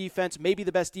everybody on defense. Maybe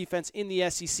the best defense in the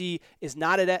SEC is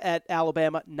not at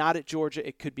Alabama, not at Georgia.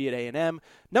 It could be at A&M.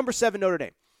 Number 7, Notre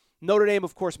Dame. Notre Dame,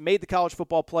 of course, made the college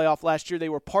football playoff last year. They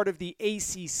were part of the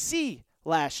ACC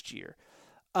last year.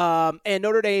 And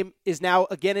Notre Dame is now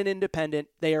again an independent.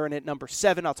 They are in at number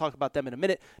 7. I'll talk about them in a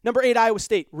minute. Number 8, Iowa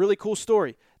State. Really cool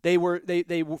story. They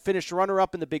finished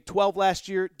runner-up in the Big 12 last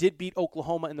year, did beat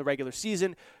Oklahoma in the regular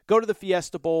season, go to the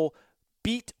Fiesta Bowl,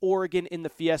 beat Oregon in the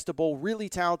Fiesta Bowl. Really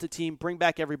talented team. Bring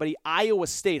back everybody. Iowa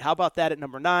State. How about that at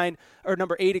number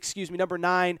 8, Number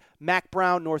 9, Mack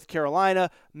Brown, North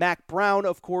Carolina. Mack Brown,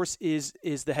 of course, is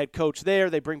the head coach there.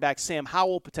 They bring back Sam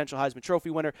Howell, potential Heisman Trophy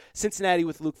winner. Cincinnati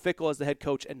with Luke Fickell as the head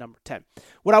coach at number 10.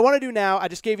 What I want to do now, I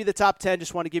just gave you the top 10.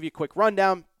 Just want to give you a quick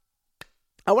rundown.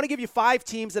 I want to give you 5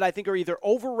 teams that I think are either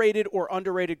overrated or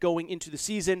underrated going into the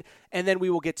season, and then we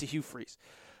will get to Hugh Freeze.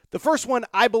 The first one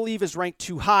I believe is ranked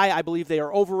too high. I believe they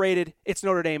are overrated. It's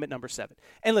Notre Dame at number 7.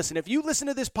 And listen, if you listen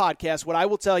to this podcast, what I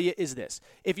will tell you is this.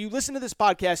 If you listen to this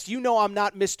podcast, you know I'm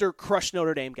not Mr. Crush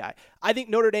Notre Dame guy. I think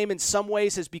Notre Dame in some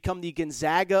ways has become the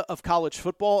Gonzaga of college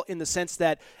football in the sense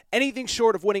that anything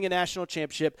short of winning a national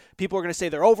championship, people are going to say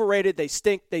they're overrated, they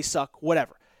stink, they suck,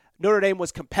 whatever. Notre Dame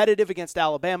was competitive against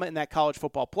Alabama in that college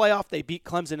football playoff. They beat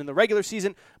Clemson in the regular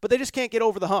season, but they just can't get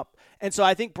over the hump. And so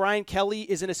I think Brian Kelly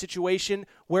is in a situation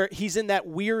where he's in that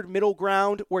weird middle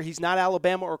ground where he's not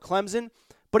Alabama or Clemson,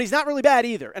 but he's not really bad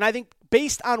either. And I think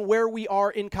based on where we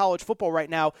are in college football right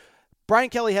now,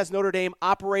 Brian Kelly has Notre Dame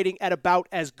operating at about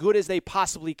as good as they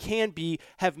possibly can be,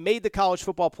 have made the college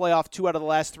football playoff 2 out of the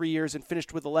last 3 years, and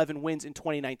finished with 11 wins in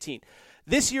 2019.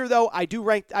 This year, though, I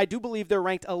do believe they're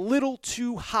ranked a little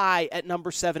too high at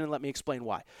number 7, and let me explain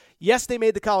why. Yes, they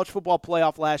made the college football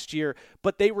playoff last year,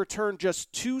 but they returned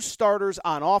just 2 starters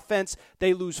on offense.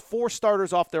 They lose 4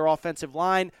 starters off their offensive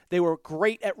line. They were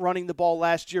great at running the ball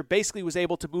last year, basically was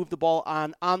able to move the ball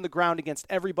on the ground against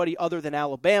everybody other than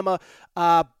Alabama,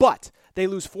 but they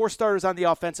lose 4 starters on the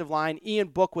offensive line. Ian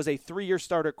Book was a 3-year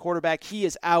starter at quarterback. He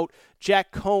is out.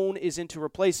 Jack Cohn is in to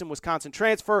replace him, Wisconsin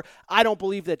transfer. I don't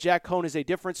believe that Jack Cohn is a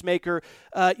difference maker.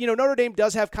 Notre Dame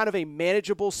does have kind of a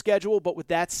manageable schedule, but with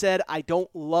that said, I don't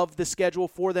love the schedule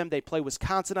for them. They play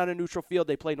Wisconsin on a neutral field.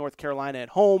 They play North Carolina at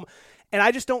home. And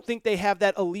I just don't think they have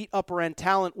that elite upper-end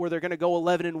talent where they're going to go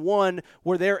 11-1,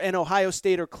 where they're in Ohio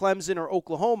State or Clemson or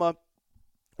Oklahoma,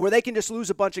 where they can just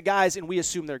lose a bunch of guys and we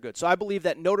assume they're good. So I believe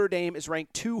that Notre Dame is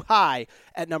ranked too high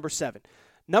at number 7.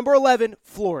 Number 11,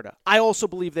 Florida. I also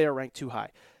believe they are ranked too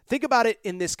high. Think about it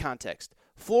in this context.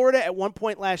 Florida at one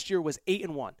point last year was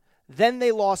 8-1. Then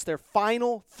they lost their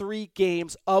final 3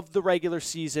 games of the regular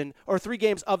season, or 3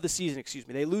 games of the season, excuse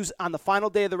me. They lose on the final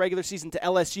day of the regular season to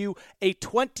LSU, a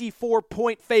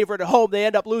 24-point favorite at home. They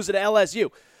end up losing to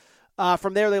LSU.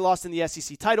 From there, they lost in the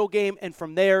SEC title game, and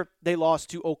from there, they lost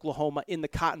to Oklahoma in the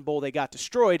Cotton Bowl. They got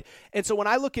destroyed. And so when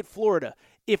I look at Florida,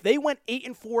 if they went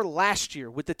 8-4 last year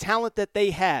with the talent that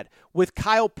they had, with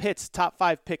Kyle Pitts, top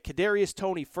 5 pick, Kadarius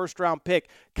Toney, first-round pick,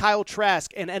 Kyle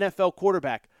Trask, an NFL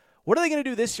quarterback, what are they going to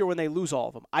do this year when they lose all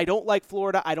of them? I don't like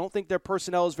Florida. I don't think their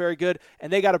personnel is very good,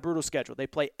 and they got a brutal schedule. They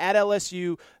play at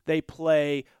LSU. They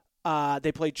play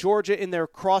Georgia in their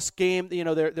cross game,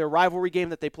 their rivalry game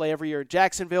that they play every year in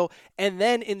Jacksonville. And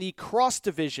then in the cross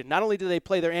division, not only do they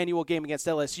play their annual game against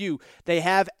LSU, they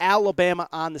have Alabama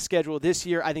on the schedule this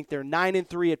year. I think they're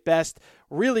 9-3 at best.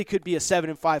 Really could be a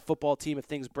 7-5 football team if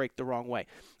things break the wrong way.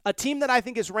 A team that I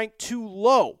think is ranked too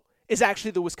low is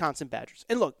actually the Wisconsin Badgers.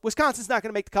 And look, Wisconsin's not going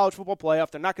to make the college football playoff.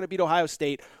 They're not going to beat Ohio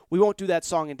State. We won't do that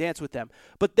song and dance with them.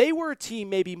 But they were a team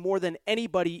maybe more than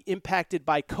anybody impacted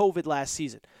by COVID last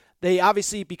season. They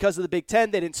obviously, because of the Big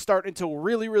Ten, they didn't start until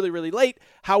really, really, really late.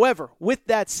 However, with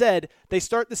that said, they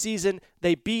start the season.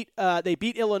 They beat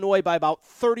Illinois by about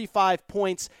 35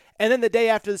 points. And then the day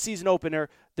after the season opener,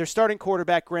 their starting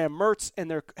quarterback, Graham Mertz,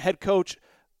 and their head coach,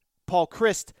 Paul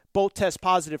Chryst, both test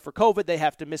positive for COVID. They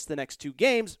have to miss the next 2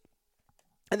 games.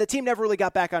 And the team never really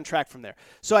got back on track from there.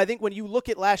 So I think when you look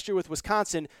at last year with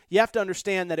Wisconsin, you have to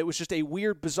understand that it was just a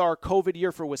weird, bizarre COVID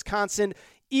year for Wisconsin.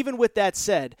 Even with that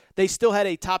said, they still had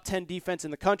a top 10 defense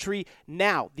in the country.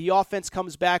 Now, the offense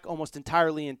comes back almost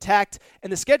entirely intact,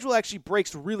 and the schedule actually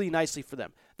breaks really nicely for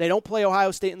them. They don't play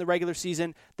Ohio State in the regular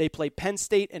season. They play Penn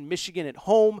State and Michigan at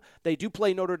home. They do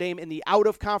play Notre Dame in the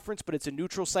out-of-conference, but it's a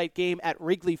neutral site game at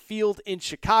Wrigley Field in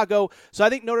Chicago. So I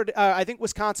think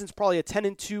Wisconsin's probably a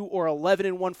 10-2 or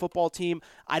 11-1 football team.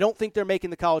 I don't think they're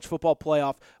making the college football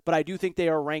playoff, but I do think they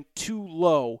are ranked too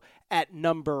low at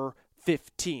number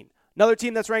 15. Another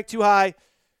team that's ranked too high,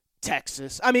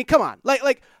 Texas. I mean, come on.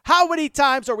 Like, how many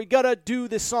times are we going to do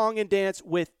this song and dance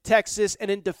with Texas? And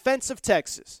in defense of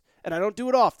Texas, and I don't do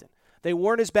it often, they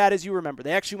weren't as bad as you remember.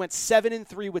 They actually went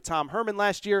 7-3 with Tom Herman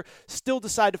last year, still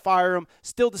decide to fire him,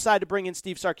 still decide to bring in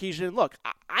Steve Sarkisian. And look,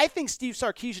 I think Steve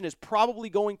Sarkisian is probably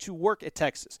going to work at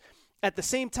Texas. At the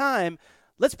same time,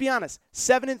 let's be honest,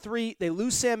 7-3, they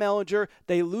lose Sam Ehlinger,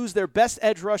 they lose their best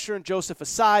edge rusher in Joseph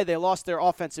Asai, they lost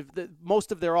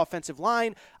most of their offensive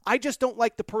line. I just don't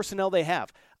like the personnel they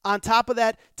have. On top of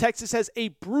that, Texas has a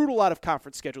brutal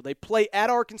out-of-conference schedule. They play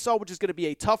at Arkansas, which is going to be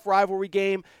a tough rivalry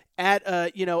game at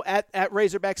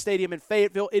Razorback Stadium in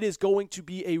Fayetteville. It is going to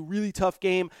be a really tough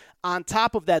game. On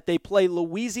top of that, they play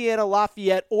Louisiana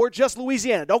Lafayette, or just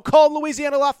Louisiana. Don't call them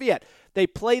Louisiana Lafayette. They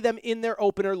play them in their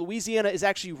opener. Louisiana is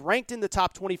actually ranked in the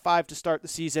top 25 to start the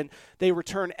season. They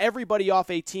return everybody off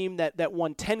a team that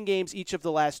won 10 games each of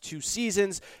the last 2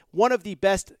 seasons. One of the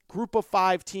best group of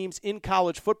 5 teams in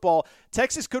college football.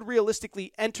 Texas could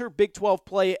realistically enter Big 12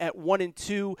 play at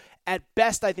 1-2. At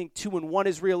best, I think 2-1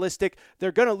 is realistic.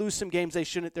 They're going to lose some games they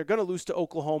shouldn't. They're going to lose to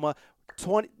Oklahoma.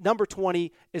 Number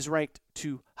 20 is ranked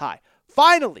too high.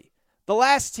 Finally, the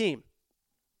last team.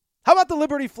 How about the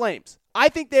Liberty Flames? I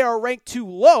think they are ranked too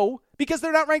low because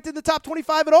they're not ranked in the top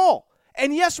 25 at all.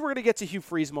 And yes, we're going to get to Hugh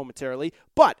Freeze momentarily.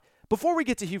 But before we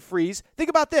get to Hugh Freeze, think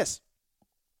about this.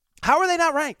 How are they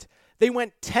not ranked? They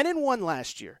went 10-1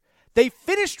 last year. They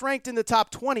finished ranked in the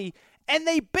top 20, and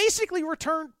they basically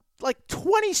returned like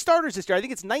 20 starters this year. I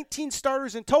think it's 19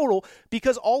 starters in total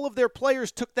because all of their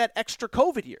players took that extra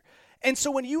COVID year. And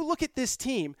so when you look at this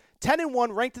team,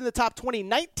 10-1, ranked in the top 20,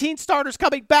 19 starters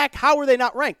coming back, how are they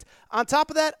not ranked? On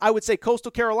top of that, I would say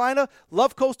Coastal Carolina.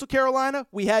 Love Coastal Carolina.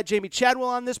 We had Jamie Chadwell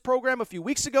on this program a few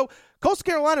weeks ago. Coastal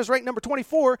Carolina is ranked number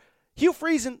 24. Hugh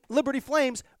Freeze and Liberty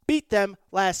Flames beat them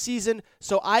last season.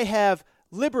 So I have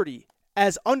Liberty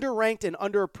as underranked and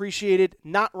underappreciated,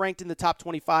 not ranked in the top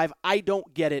 25. I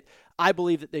don't get it. I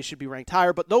believe that they should be ranked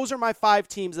higher. But those are my 5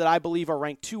 teams that I believe are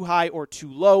ranked too high or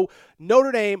too low.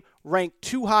 Notre Dame ranked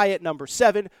too high at number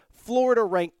 7. Florida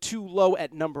ranked too low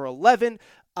at number 11.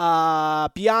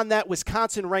 Beyond that,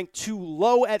 Wisconsin ranked too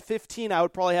low at 15. I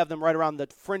would probably have them right around the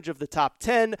fringe of the top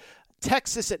 10.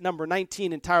 Texas at number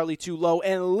 19, entirely too low.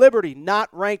 And Liberty, not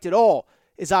ranked at all,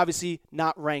 is obviously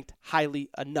not ranked highly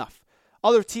enough.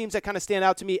 Other teams that kind of stand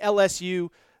out to me, LSU,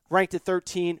 ranked at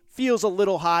 13, feels a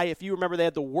little high. If you remember, they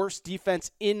had the worst defense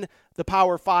in the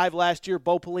Power 5 last year.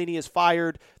 Bo Pelini is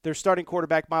fired. Their starting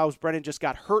quarterback, Miles Brennan, just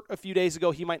got hurt a few days ago.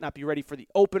 He might not be ready for the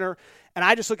opener. And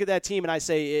I just look at that team and I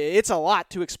say it's a lot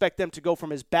to expect them to go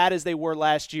from as bad as they were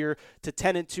last year to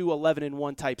 10-2,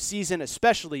 11-1 type season,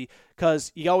 especially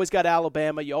because you always got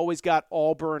Alabama, you always got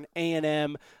Auburn,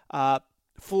 A&M,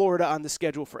 Florida on the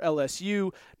schedule for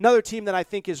LSU. Another team that I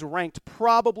think is ranked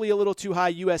probably a little too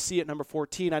high, USC at number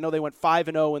 14. I know they went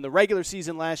 5-0 in the regular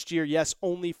season last year. Yes,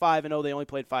 only 5-0. They only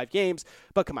played 5 games.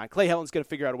 But come on, Clay Helton's going to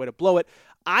figure out a way to blow it.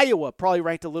 Iowa probably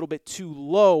ranked a little bit too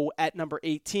low at number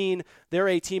 18. They're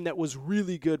a team that was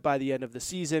really good by the end of the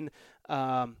season.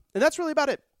 And that's really about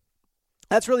it.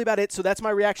 So that's my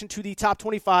reaction to the top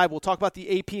 25. We'll talk about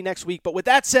the AP next week. But with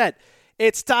that said,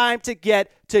 it's time to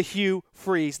get to Hugh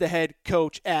Freeze, the head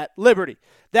coach at Liberty.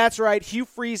 That's right, Hugh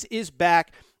Freeze is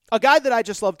back. A guy that I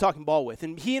just love talking ball with.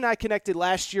 And he and I connected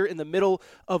last year in the middle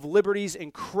of Liberty's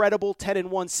incredible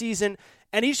 10-1 season.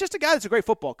 And he's just a guy that's a great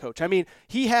football coach. I mean,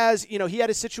 he had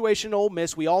a situation in Ole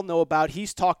Miss we all know about.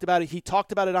 He's talked about it. He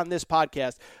talked about it on this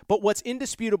podcast. But what's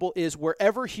indisputable is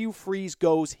wherever Hugh Freeze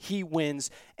goes, he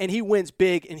wins. And he wins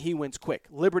big and he wins quick.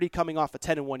 Liberty coming off a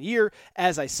 10-1 year.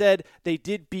 As I said, they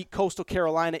did beat Coastal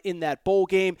Carolina in that bowl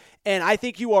game. And I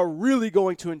think you are really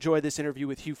going to enjoy this interview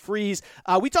with Hugh Freeze.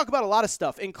 We talk about a lot of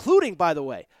stuff, including, by the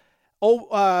way,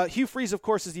 Hugh Freeze, of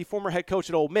course, is the former head coach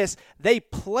at Ole Miss. They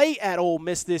play at Ole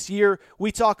Miss this year.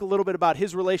 We talk a little bit about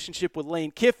his relationship with Lane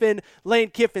Kiffin,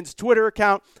 Lane Kiffin's Twitter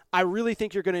account. I really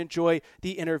think you're going to enjoy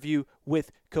the interview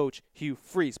with Coach Hugh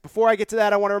Freeze. Before I get to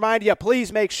that, I want to remind you,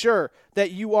 please make sure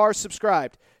that you are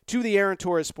subscribed to the Aaron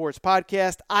Torres Sports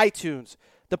Podcast, iTunes,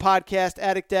 the Podcast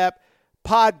Addict app,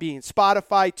 Podbean,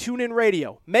 Spotify, TuneIn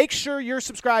Radio. Make sure you're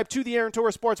subscribed to the Aaron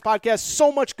Torres Sports Podcast.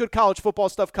 So much good college football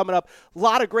stuff coming up. A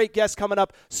lot of great guests coming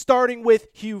up, starting with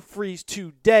Hugh Freeze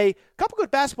today. A couple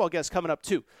good basketball guests coming up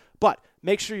too. But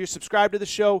make sure you're subscribed to the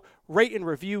show. Rate and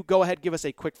review. Go ahead, give us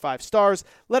a quick 5 stars.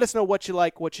 Let us know what you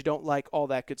like, what you don't like, all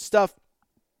that good stuff.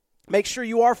 Make sure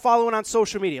you are following on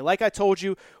social media. Like I told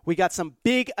you, we got some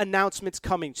big announcements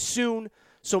coming soon.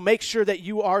 So make sure that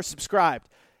you are subscribed.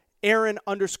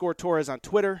 Aaron_Torres on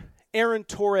Twitter, Aaron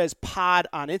Torres Pod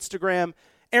on Instagram,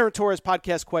 Aaron Torres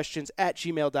Podcast Questions at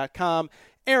gmail.com,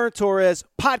 Aaron Torres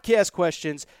Podcast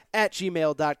Questions at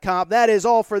gmail.com. That is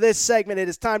all for this segment. It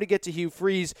is time to get to Hugh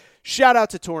Freeze. Shout out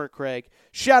to Torrent Craig.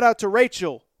 Shout out to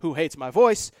Rachel, who hates my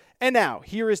voice. And now,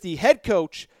 here is the head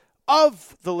coach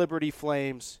of the Liberty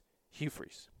Flames, Hugh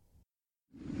Freeze.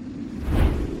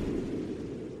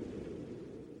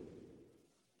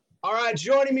 All right,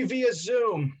 joining me via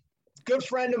Zoom, good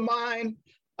friend of mine,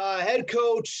 head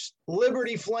coach,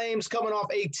 Liberty Flames, coming off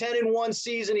a 10-1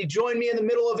 season. He joined me in the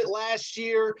middle of it last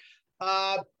year.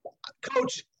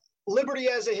 Coach, Liberty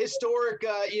has a historic,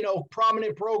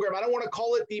 prominent program. I don't want to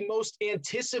call it the most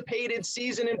anticipated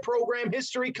season in program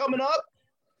history coming up.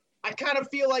 I kind of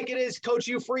feel like it is. Coach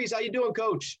Hugh Freeze, how you doing,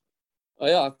 Coach? Oh,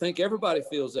 yeah, I think everybody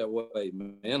feels that way,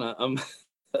 man.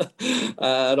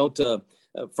 I don't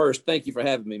First, thank you for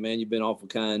having me, man. You've been awful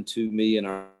kind to me and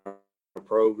our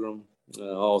program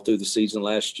all through the season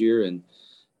last year, and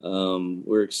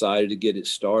we're excited to get it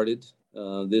started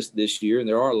this year. And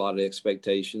there are a lot of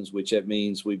expectations, which that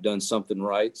means we've done something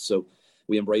right. So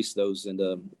we embrace those and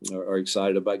are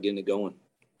excited about getting it going.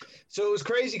 So it was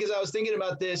crazy because I was thinking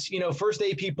about this, first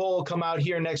AP poll will come out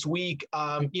here next week.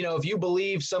 If you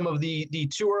believe some of the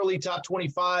too early top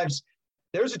 25s,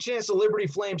 there's a chance the Liberty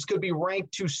Flames could be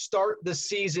ranked to start the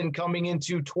season coming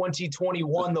into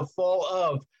 2021, the fall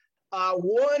of.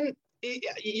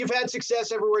 You've had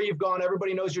success everywhere you've gone.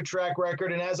 Everybody knows your track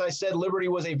record. And as I said, Liberty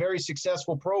was a very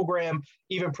successful program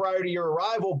even prior to your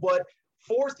arrival. But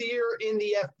fourth year in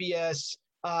the FBS,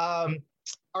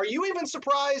 are you even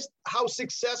surprised how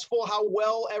successful, how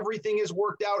well everything has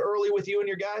worked out early with you and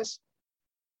your guys?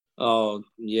 Oh,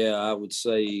 yeah, I would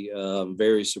say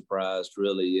very surprised,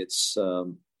 really. It's,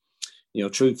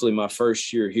 truthfully, my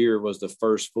first year here was the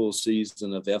first full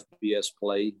season of FBS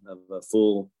play, of a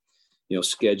full,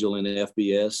 schedule in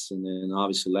FBS. And then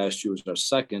obviously last year was our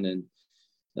second. And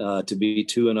to be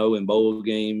 2-0 in bowl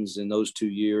games in those 2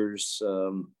 years,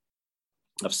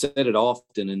 I've said it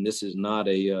often, and this is not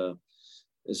a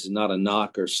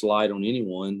knock or slight on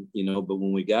anyone, but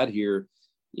when we got here,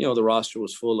 the roster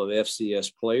was full of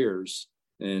FCS players,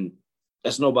 and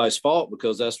that's nobody's fault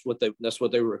because that's what they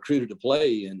were recruited to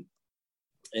play.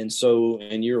 And so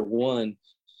in year one,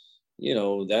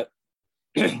 that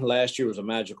last year was a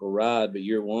magical ride, but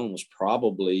year one was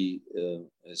probably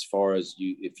as far as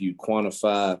if you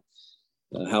quantify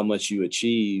how much you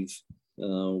achieve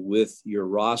with your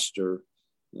roster,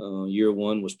 year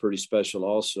one was pretty special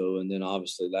also. And then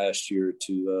obviously last year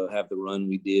to have the run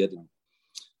we did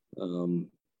and,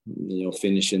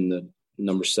 finishing the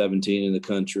number 17 in the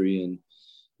country and,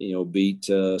 beat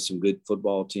some good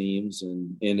football teams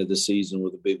and ended the season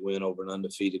with a big win over an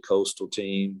undefeated Coastal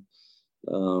team.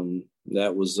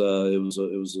 That was it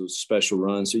was a special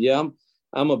run. So yeah,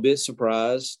 I'm a bit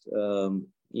surprised.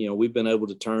 We've been able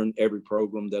to turn every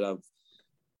program that I've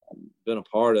been a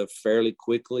part of fairly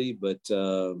quickly, but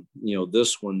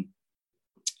this one,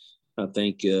 I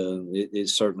think it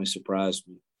certainly surprised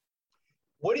me.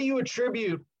 What do you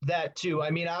attribute that to?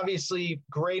 I mean, obviously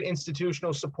great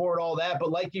institutional support, all that, but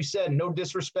like you said, no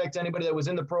disrespect to anybody that was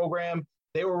in the program.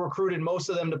 They were recruited, most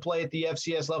of them, to play at the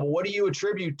FCS level. What do you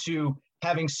attribute to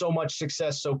having so much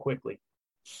success so quickly?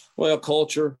 Well,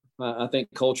 culture. I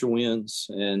think culture wins.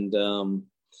 And,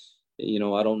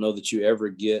 I don't know that you ever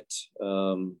get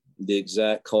the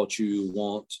exact culture you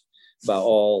want by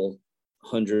all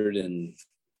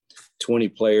 120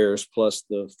 players plus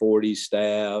the 40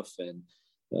 staff and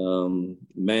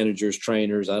managers,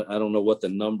 trainers. I don't know what the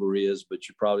number is, but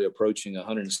you're probably approaching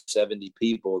 170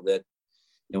 people that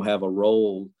have a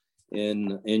role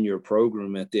in your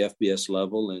program at the FBS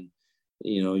level. And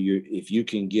if you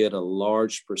can get a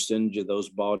large percentage of those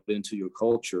bought into your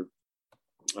culture,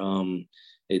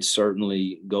 it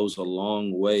certainly goes a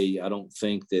long way. I don't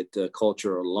think that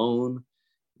culture alone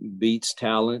beats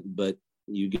talent, but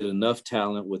you get enough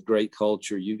talent with great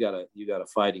culture, you got a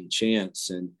fighting chance.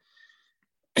 And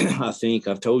I think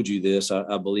I've told you this.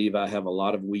 I believe I have a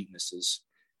lot of weaknesses,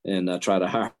 and I try to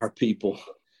hire people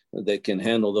that can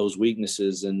handle those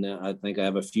weaknesses. And I think I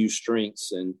have a few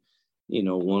strengths. And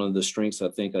one of the strengths I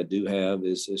think I do have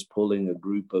is pulling a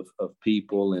group of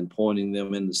people and pointing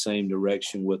them in the same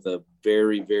direction with a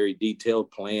very, very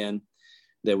detailed plan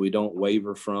that we don't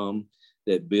waver from,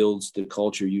 that builds the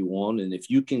culture you want. And if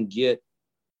you can get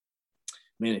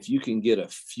a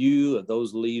few of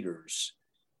those leaders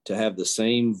to have the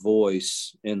same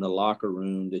voice in the locker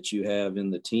room that you have in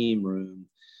the team room,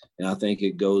 and I think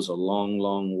it goes a long,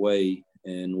 long way.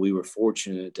 And we were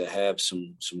fortunate to have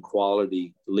some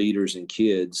quality leaders and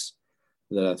kids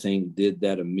that I think did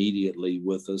that immediately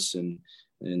with us, and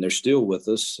they're still with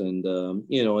us. And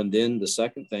and then the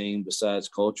second thing besides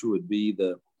culture would be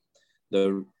the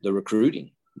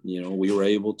recruiting. We were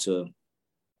able to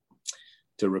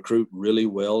recruit really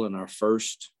well in our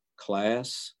first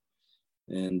class,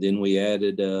 and then we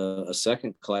added a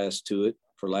second class to it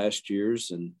for last year's,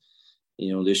 and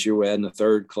this year we're adding a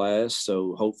third class.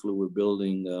 So hopefully we're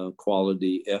building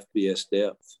quality FBS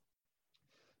depth.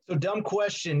 So dumb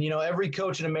question, every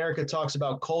coach in America talks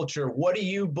about culture. What do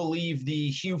you believe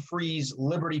the Hugh Freeze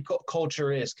Liberty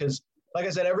culture is? Because like I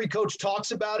said, every coach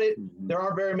talks about it. Mm-hmm. There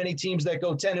aren't very many teams that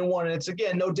go 10-1. And it's,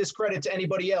 again, no discredit to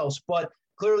anybody else, but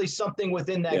clearly something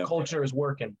within that culture is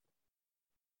working.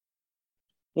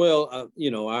 Well,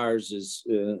 ours is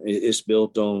it's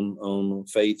built on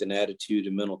faith and attitude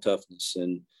and mental toughness,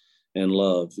 and and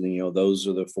love. Those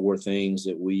are the four things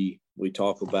that we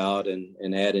talk about,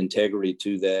 and add integrity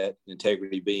to that.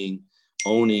 Integrity being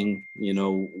owning,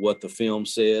 what the film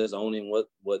says, owning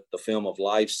what the film of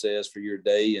life says for your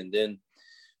day. And then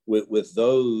with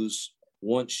those,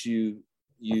 once you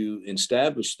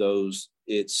establish those,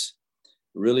 it's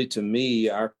really, to me,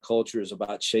 our culture is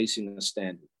about chasing the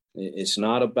standard. It's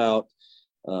not about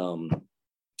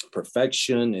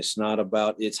perfection.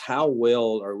 It's how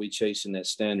well are we chasing that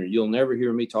standard. You'll never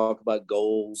hear me talk about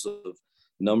goals of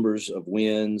numbers of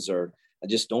wins, or I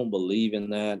just don't believe in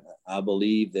that. I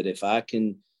believe that if I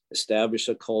can establish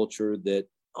a culture that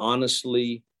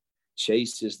honestly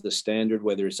chases the standard,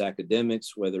 whether it's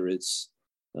academics, whether it's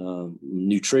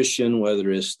nutrition,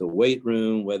 whether it's the weight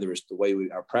room, whether it's the way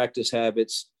our practice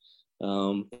habits,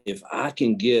 if I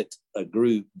can get a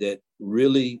group that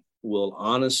really will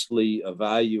honestly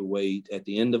evaluate at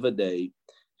the end of a day,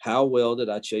 how well did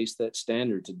I chase that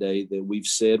standard today that we've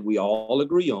said we all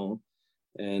agree on?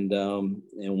 And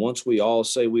once we all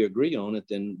say we agree on it,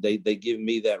 then they give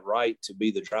me that right to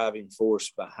be the driving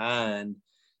force behind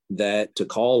that, to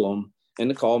call them and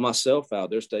to call myself out.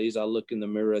 There's days I look in the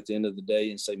mirror at the end of the day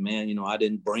and say, man, I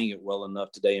didn't bring it well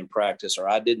enough today in practice, or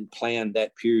I didn't plan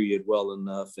that period well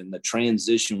enough, and the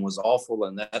transition was awful,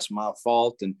 and that's my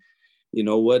fault. And you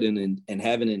know what? And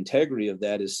having integrity of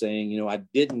that is saying, I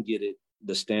didn't get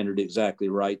the standard exactly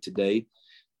right today,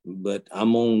 but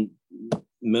I'm on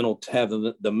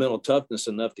having the mental toughness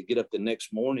enough to get up the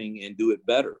next morning and do it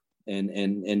better,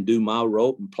 and do my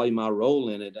role and play my role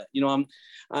in it.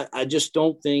 I just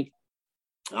don't think,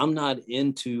 I'm not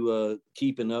into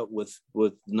keeping up with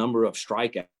number of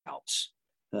strikeouts.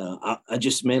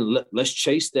 Let's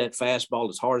chase that fastball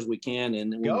as hard as we can,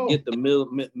 and when we get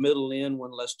the middle in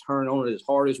one, let's turn on it as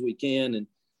hard as we can.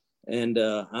 And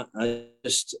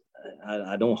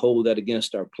I don't hold that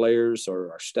against our players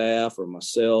or our staff or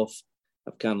myself.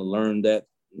 I've kind of learned that,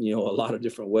 a lot of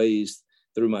different ways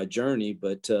through my journey,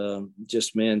 but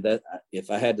that if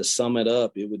I had to sum it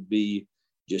up, it would be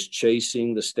just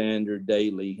chasing the standard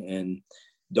daily, and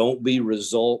don't be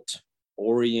result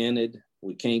oriented.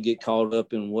 We can't get caught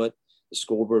up in what the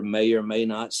scoreboard may or may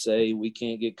not say. We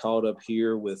can't get caught up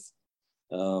here with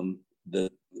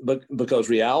because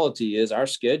reality is our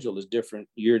schedule is different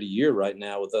year to year right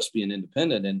now with us being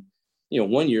independent. And,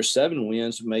 1 year 7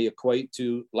 wins may equate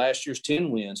to last year's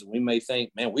 10 wins. And we may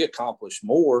think, man, we accomplished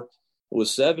more with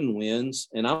 7 wins.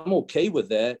 And I'm okay with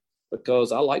that,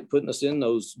 because I like putting us in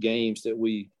those games that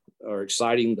we are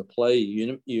exciting to play.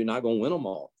 You're not going to win them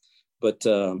all, but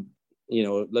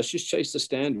let's just chase the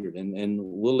standard, and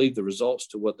we'll leave the results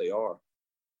to what they are.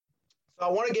 So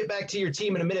I want to get back to your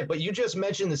team in a minute, but you just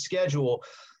mentioned the schedule.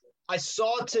 I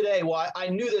saw today, I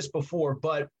knew this before,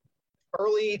 but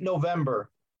early November,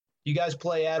 you guys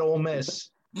play at Ole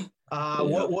Miss.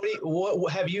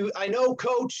 What have you? I know,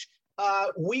 Coach.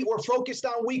 We're focused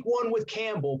on week 1 with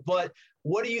Campbell, but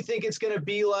what do you think it's going to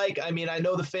be like? I mean, I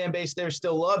know the fan base there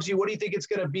still loves you. What do you think it's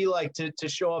going to be like to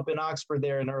show up in Oxford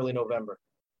there in early November?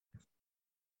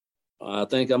 I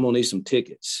think I'm going to need some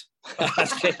tickets.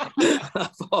 I've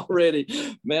already,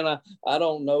 man, I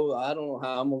don't know. I don't know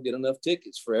how I'm going to get enough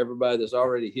tickets for everybody that's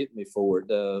already hit me for it,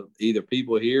 either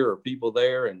people here or people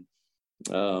there. And,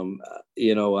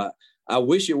 I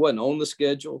wish it wasn't on the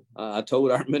schedule. I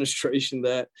told our administration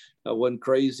that I wasn't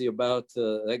crazy about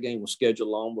that game was scheduled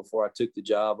long before I took the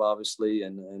job, obviously.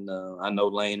 And I know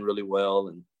Lane really well,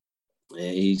 and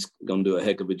he's going to do a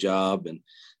heck of a job. And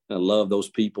I love those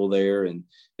people there. And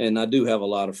I do have a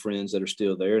lot of friends that are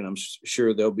still there, and I'm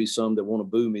sure there'll be some that want to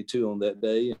boo me too on that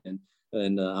day.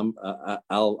 And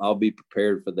I'll be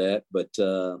prepared for that. But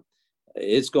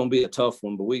it's going to be a tough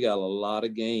one, but we got a lot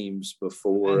of games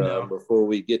before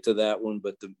we get to that one.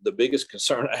 But the biggest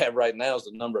concern I have right now is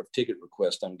the number of ticket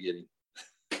requests I'm getting.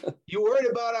 You worried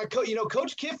about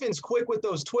Coach Kiffin's quick with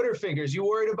those Twitter fingers. You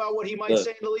worried about what he might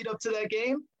say in the lead up to that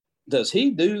game? Does he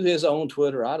do his own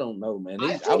Twitter? I don't know, man.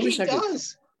 I wish he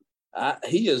does.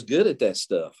 He is good at that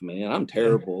stuff, man. I'm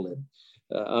terrible at.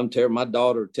 I'm terrible. My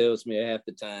daughter tells me half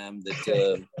the time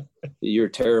that you're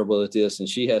terrible at this, and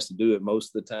she has to do it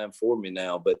most of the time for me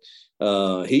now. But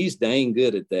he's dang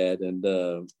good at that, and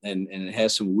it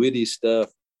has some witty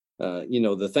stuff.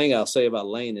 The thing I'll say about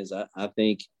Lane is I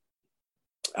think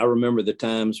I remember the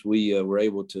times we were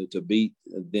able to beat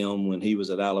them when he was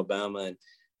at Alabama,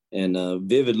 and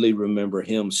vividly remember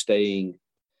him staying.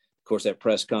 Of course, that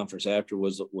press conference after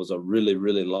was a really,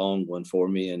 really long one for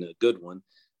me, and a good one.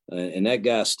 And that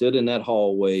guy stood in that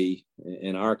hallway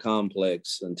in our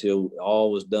complex until all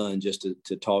was done, just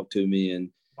to talk to me and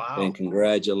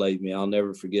congratulate me. I'll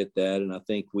never forget that. And I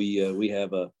think we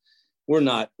have a we're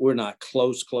not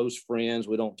close friends.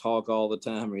 We don't talk all the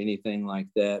time or anything like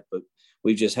that, but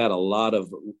we've just had a lot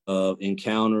of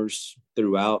encounters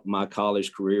throughout my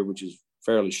college career, which is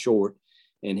fairly short.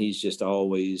 And he's just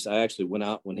always, I actually went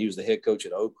out when he was the head coach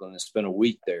at Oakland and spent a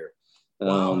week there.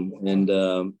 Wow.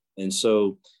 And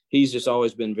so he's just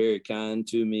always been very kind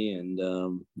to me.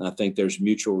 And I think there's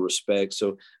mutual respect.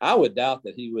 So I would doubt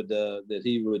that he would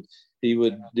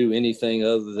do anything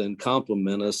other than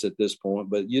compliment us at this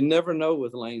point, but you never know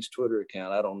with Lane's Twitter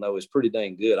account. I don't know. It's pretty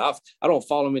dang good. I don't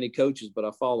follow many coaches, but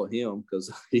I follow him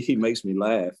because he makes me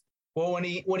laugh. Well, when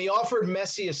he offered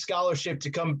Messi a scholarship to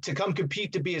come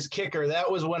compete to be his kicker,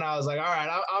 that was when I was like, all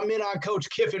right, I'm in on Coach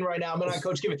Kiffin right now. I'm in on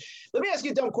Coach Kiffin. Let me ask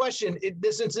you a dumb question.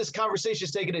 Since this conversation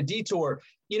is taking a detour,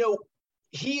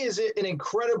 he is an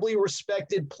incredibly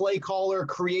respected play caller,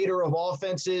 creator of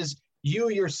offenses. You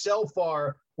yourself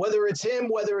are, whether it's him,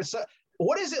 whether it's –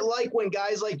 what is it like when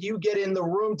guys like you get in the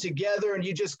room together and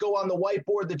you just go on the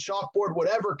whiteboard, the chalkboard,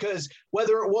 whatever? Because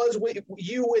whether it was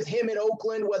with him in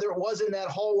Oakland, whether it was in that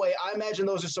hallway, I imagine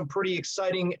those are some pretty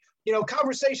exciting,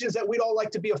 conversations that we'd all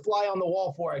like to be a fly on the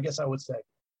wall for, I guess I would say.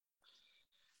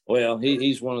 Well,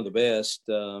 he's one of the best.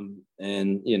 I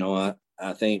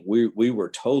think we were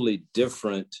totally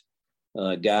different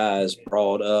guys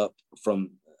brought up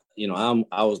from,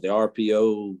 I was the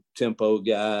RPO tempo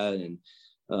guy, and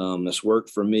this worked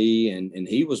for me. And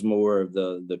he was more of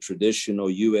the traditional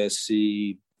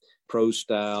USC pro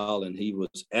style, and he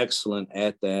was excellent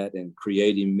at that and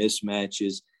creating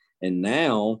mismatches. And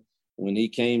now when he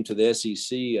came to the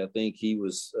SEC, I think he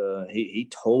was he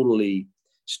totally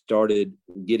started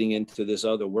getting into this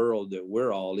other world that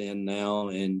we're all in now.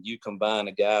 And you combine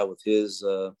a guy with his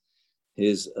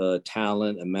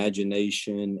talent,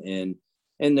 imagination,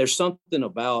 and there's something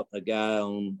about a guy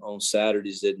on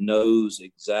Saturdays that knows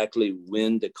exactly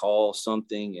when to call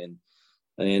something,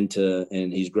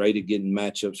 and he's great at getting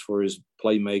matchups for his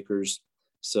playmakers.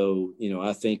 So,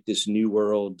 I think this new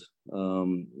world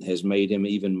has made him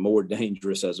even more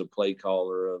dangerous as a play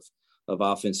caller of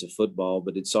offensive football.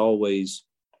 But it's always,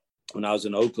 when I was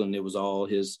in Oakland, it was all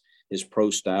his pro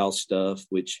style stuff,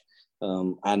 which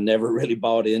I never really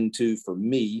bought into for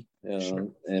me. Sure.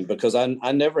 And because I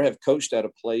never have coached at a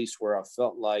place where I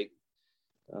felt like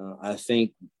I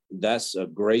think that's a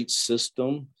great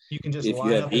system. You can just if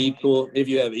you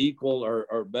have equal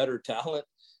or better talent.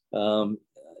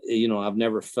 I've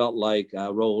never felt like I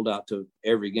rolled out to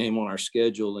every game on our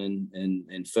schedule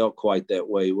and felt quite that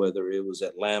way, whether it was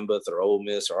at Lambeth or Ole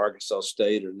Miss or Arkansas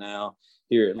State or now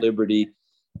here at Liberty.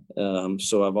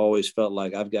 So I've always felt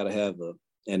like I've got to have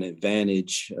an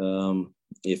advantage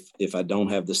if I don't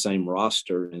have the same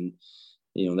roster. And,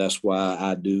 that's why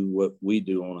I do what we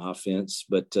do on offense.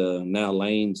 But now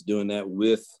Lane's doing that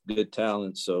with good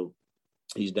talent, so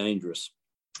he's dangerous.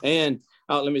 And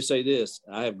let me say this.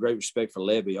 I have great respect for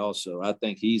Levy also. I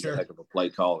think he's a heck of a play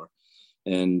caller.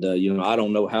 And, I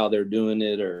don't know how they're doing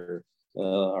it or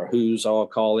who's all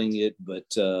calling it, but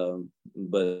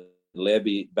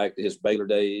Levy, back to his Baylor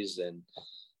days and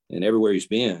everywhere he's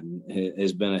been,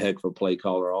 has been a heck of a play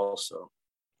caller also.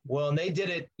 Well, and they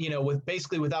did it, with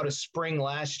basically without a spring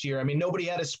last year. I mean, nobody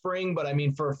had a spring, but I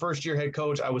mean, for a first-year head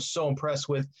coach, I was so impressed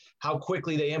with how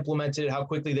quickly they implemented it, how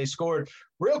quickly they scored.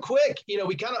 Real quick,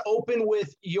 we kind of open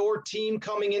with your team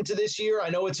coming into this year. I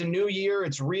know it's a new year.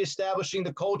 It's reestablishing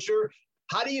the culture.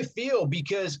 How do you feel?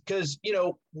 Because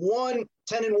 1, 10-1,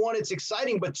 it's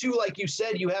exciting, but 2, like you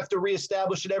said, you have to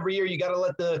reestablish it every year. You got to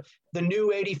let the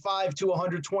new 85 to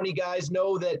 120 guys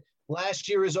know that last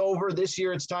year is over. This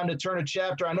year, it's time to turn a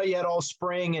chapter. I know you had all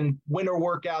spring and winter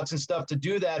workouts and stuff to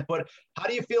do that, but how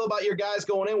do you feel about your guys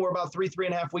going in? We're about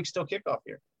 3.5 weeks till kickoff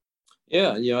here.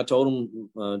 Yeah, I told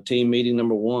them team meeting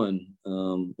number 1,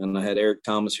 and I had Eric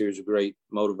Thomas here as a great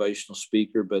motivational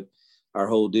speaker, but our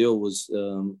whole deal was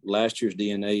last year's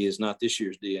DNA is not this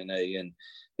year's DNA. And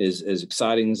as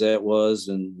exciting as that was,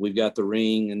 and we've got the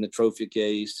ring and the trophy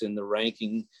case and the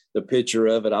ranking, the picture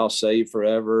of it, I'll save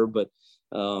forever. But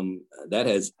that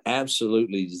has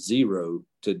absolutely zero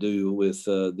to do with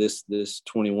this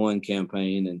 21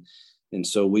 campaign. And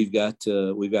so we've got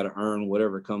to earn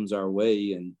whatever comes our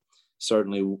way. And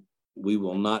certainly we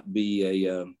will not be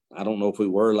I don't know if we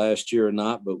were last year or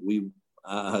not, but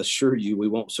I assure you, we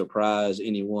won't surprise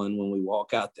anyone when we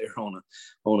walk out there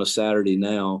on a Saturday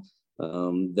now,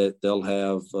 that they'll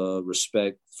have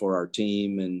respect for our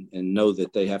team and know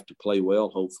that they have to play well,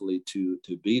 hopefully to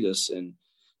beat us. And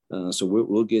so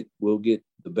we'll get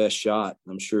the best shot,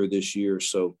 I'm sure, this year.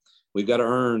 So we've got to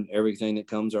earn everything that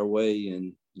comes our way,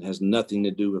 and it has nothing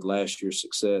to do with last year's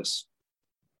success.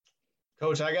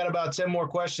 Coach, I got about 10 more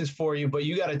questions for you, but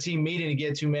you got a team meeting to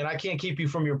get to, man. I can't keep you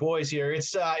from your boys here.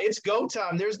 It's go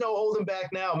time. There's no holding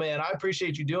back now, man. I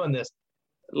appreciate you doing this.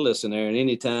 Listen, Aaron,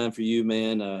 any time for you,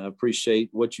 man. I appreciate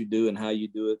what you do and how you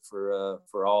do it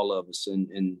for all of us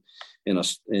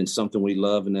and something we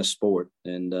love, and that's sport.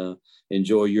 And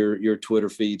enjoy your Twitter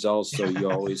feeds also.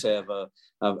 You always have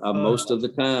most of the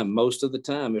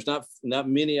time. There's not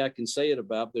many I can say it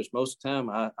about, but there's most of the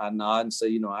time I nod and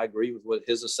say, I agree with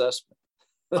his assessment.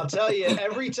 I'll tell you,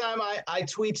 every time I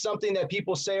tweet something that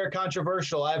people say are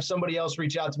controversial, I have somebody else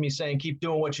reach out to me saying, keep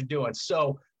doing what you're doing.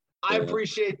 So I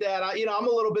appreciate that. I'm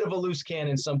a little bit of a loose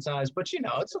cannon sometimes, but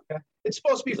it's okay. It's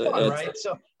supposed to be fun, right?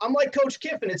 So I'm like Coach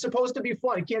Kiffin. It's supposed to be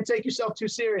fun. You can't take yourself too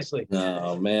seriously.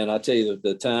 No, man. I tell you,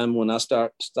 the time when I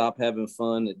stop having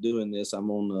fun at doing this, I'm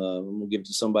gonna give it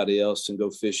to somebody else and go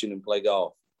fishing and play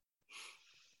golf.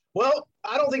 Well,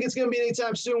 I don't think it's going to be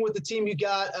anytime soon with the team you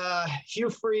got. Hugh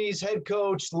Freeze, head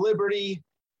coach, Liberty.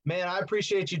 Man, I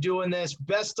appreciate you doing this.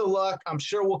 Best of luck. I'm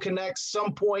sure we'll connect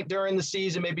some point during the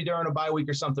season, maybe during a bye week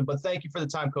or something. But thank you for the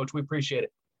time, Coach. We appreciate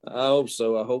it. I hope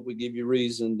so. I hope we give you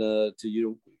reason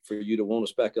for you to want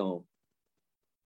us back on.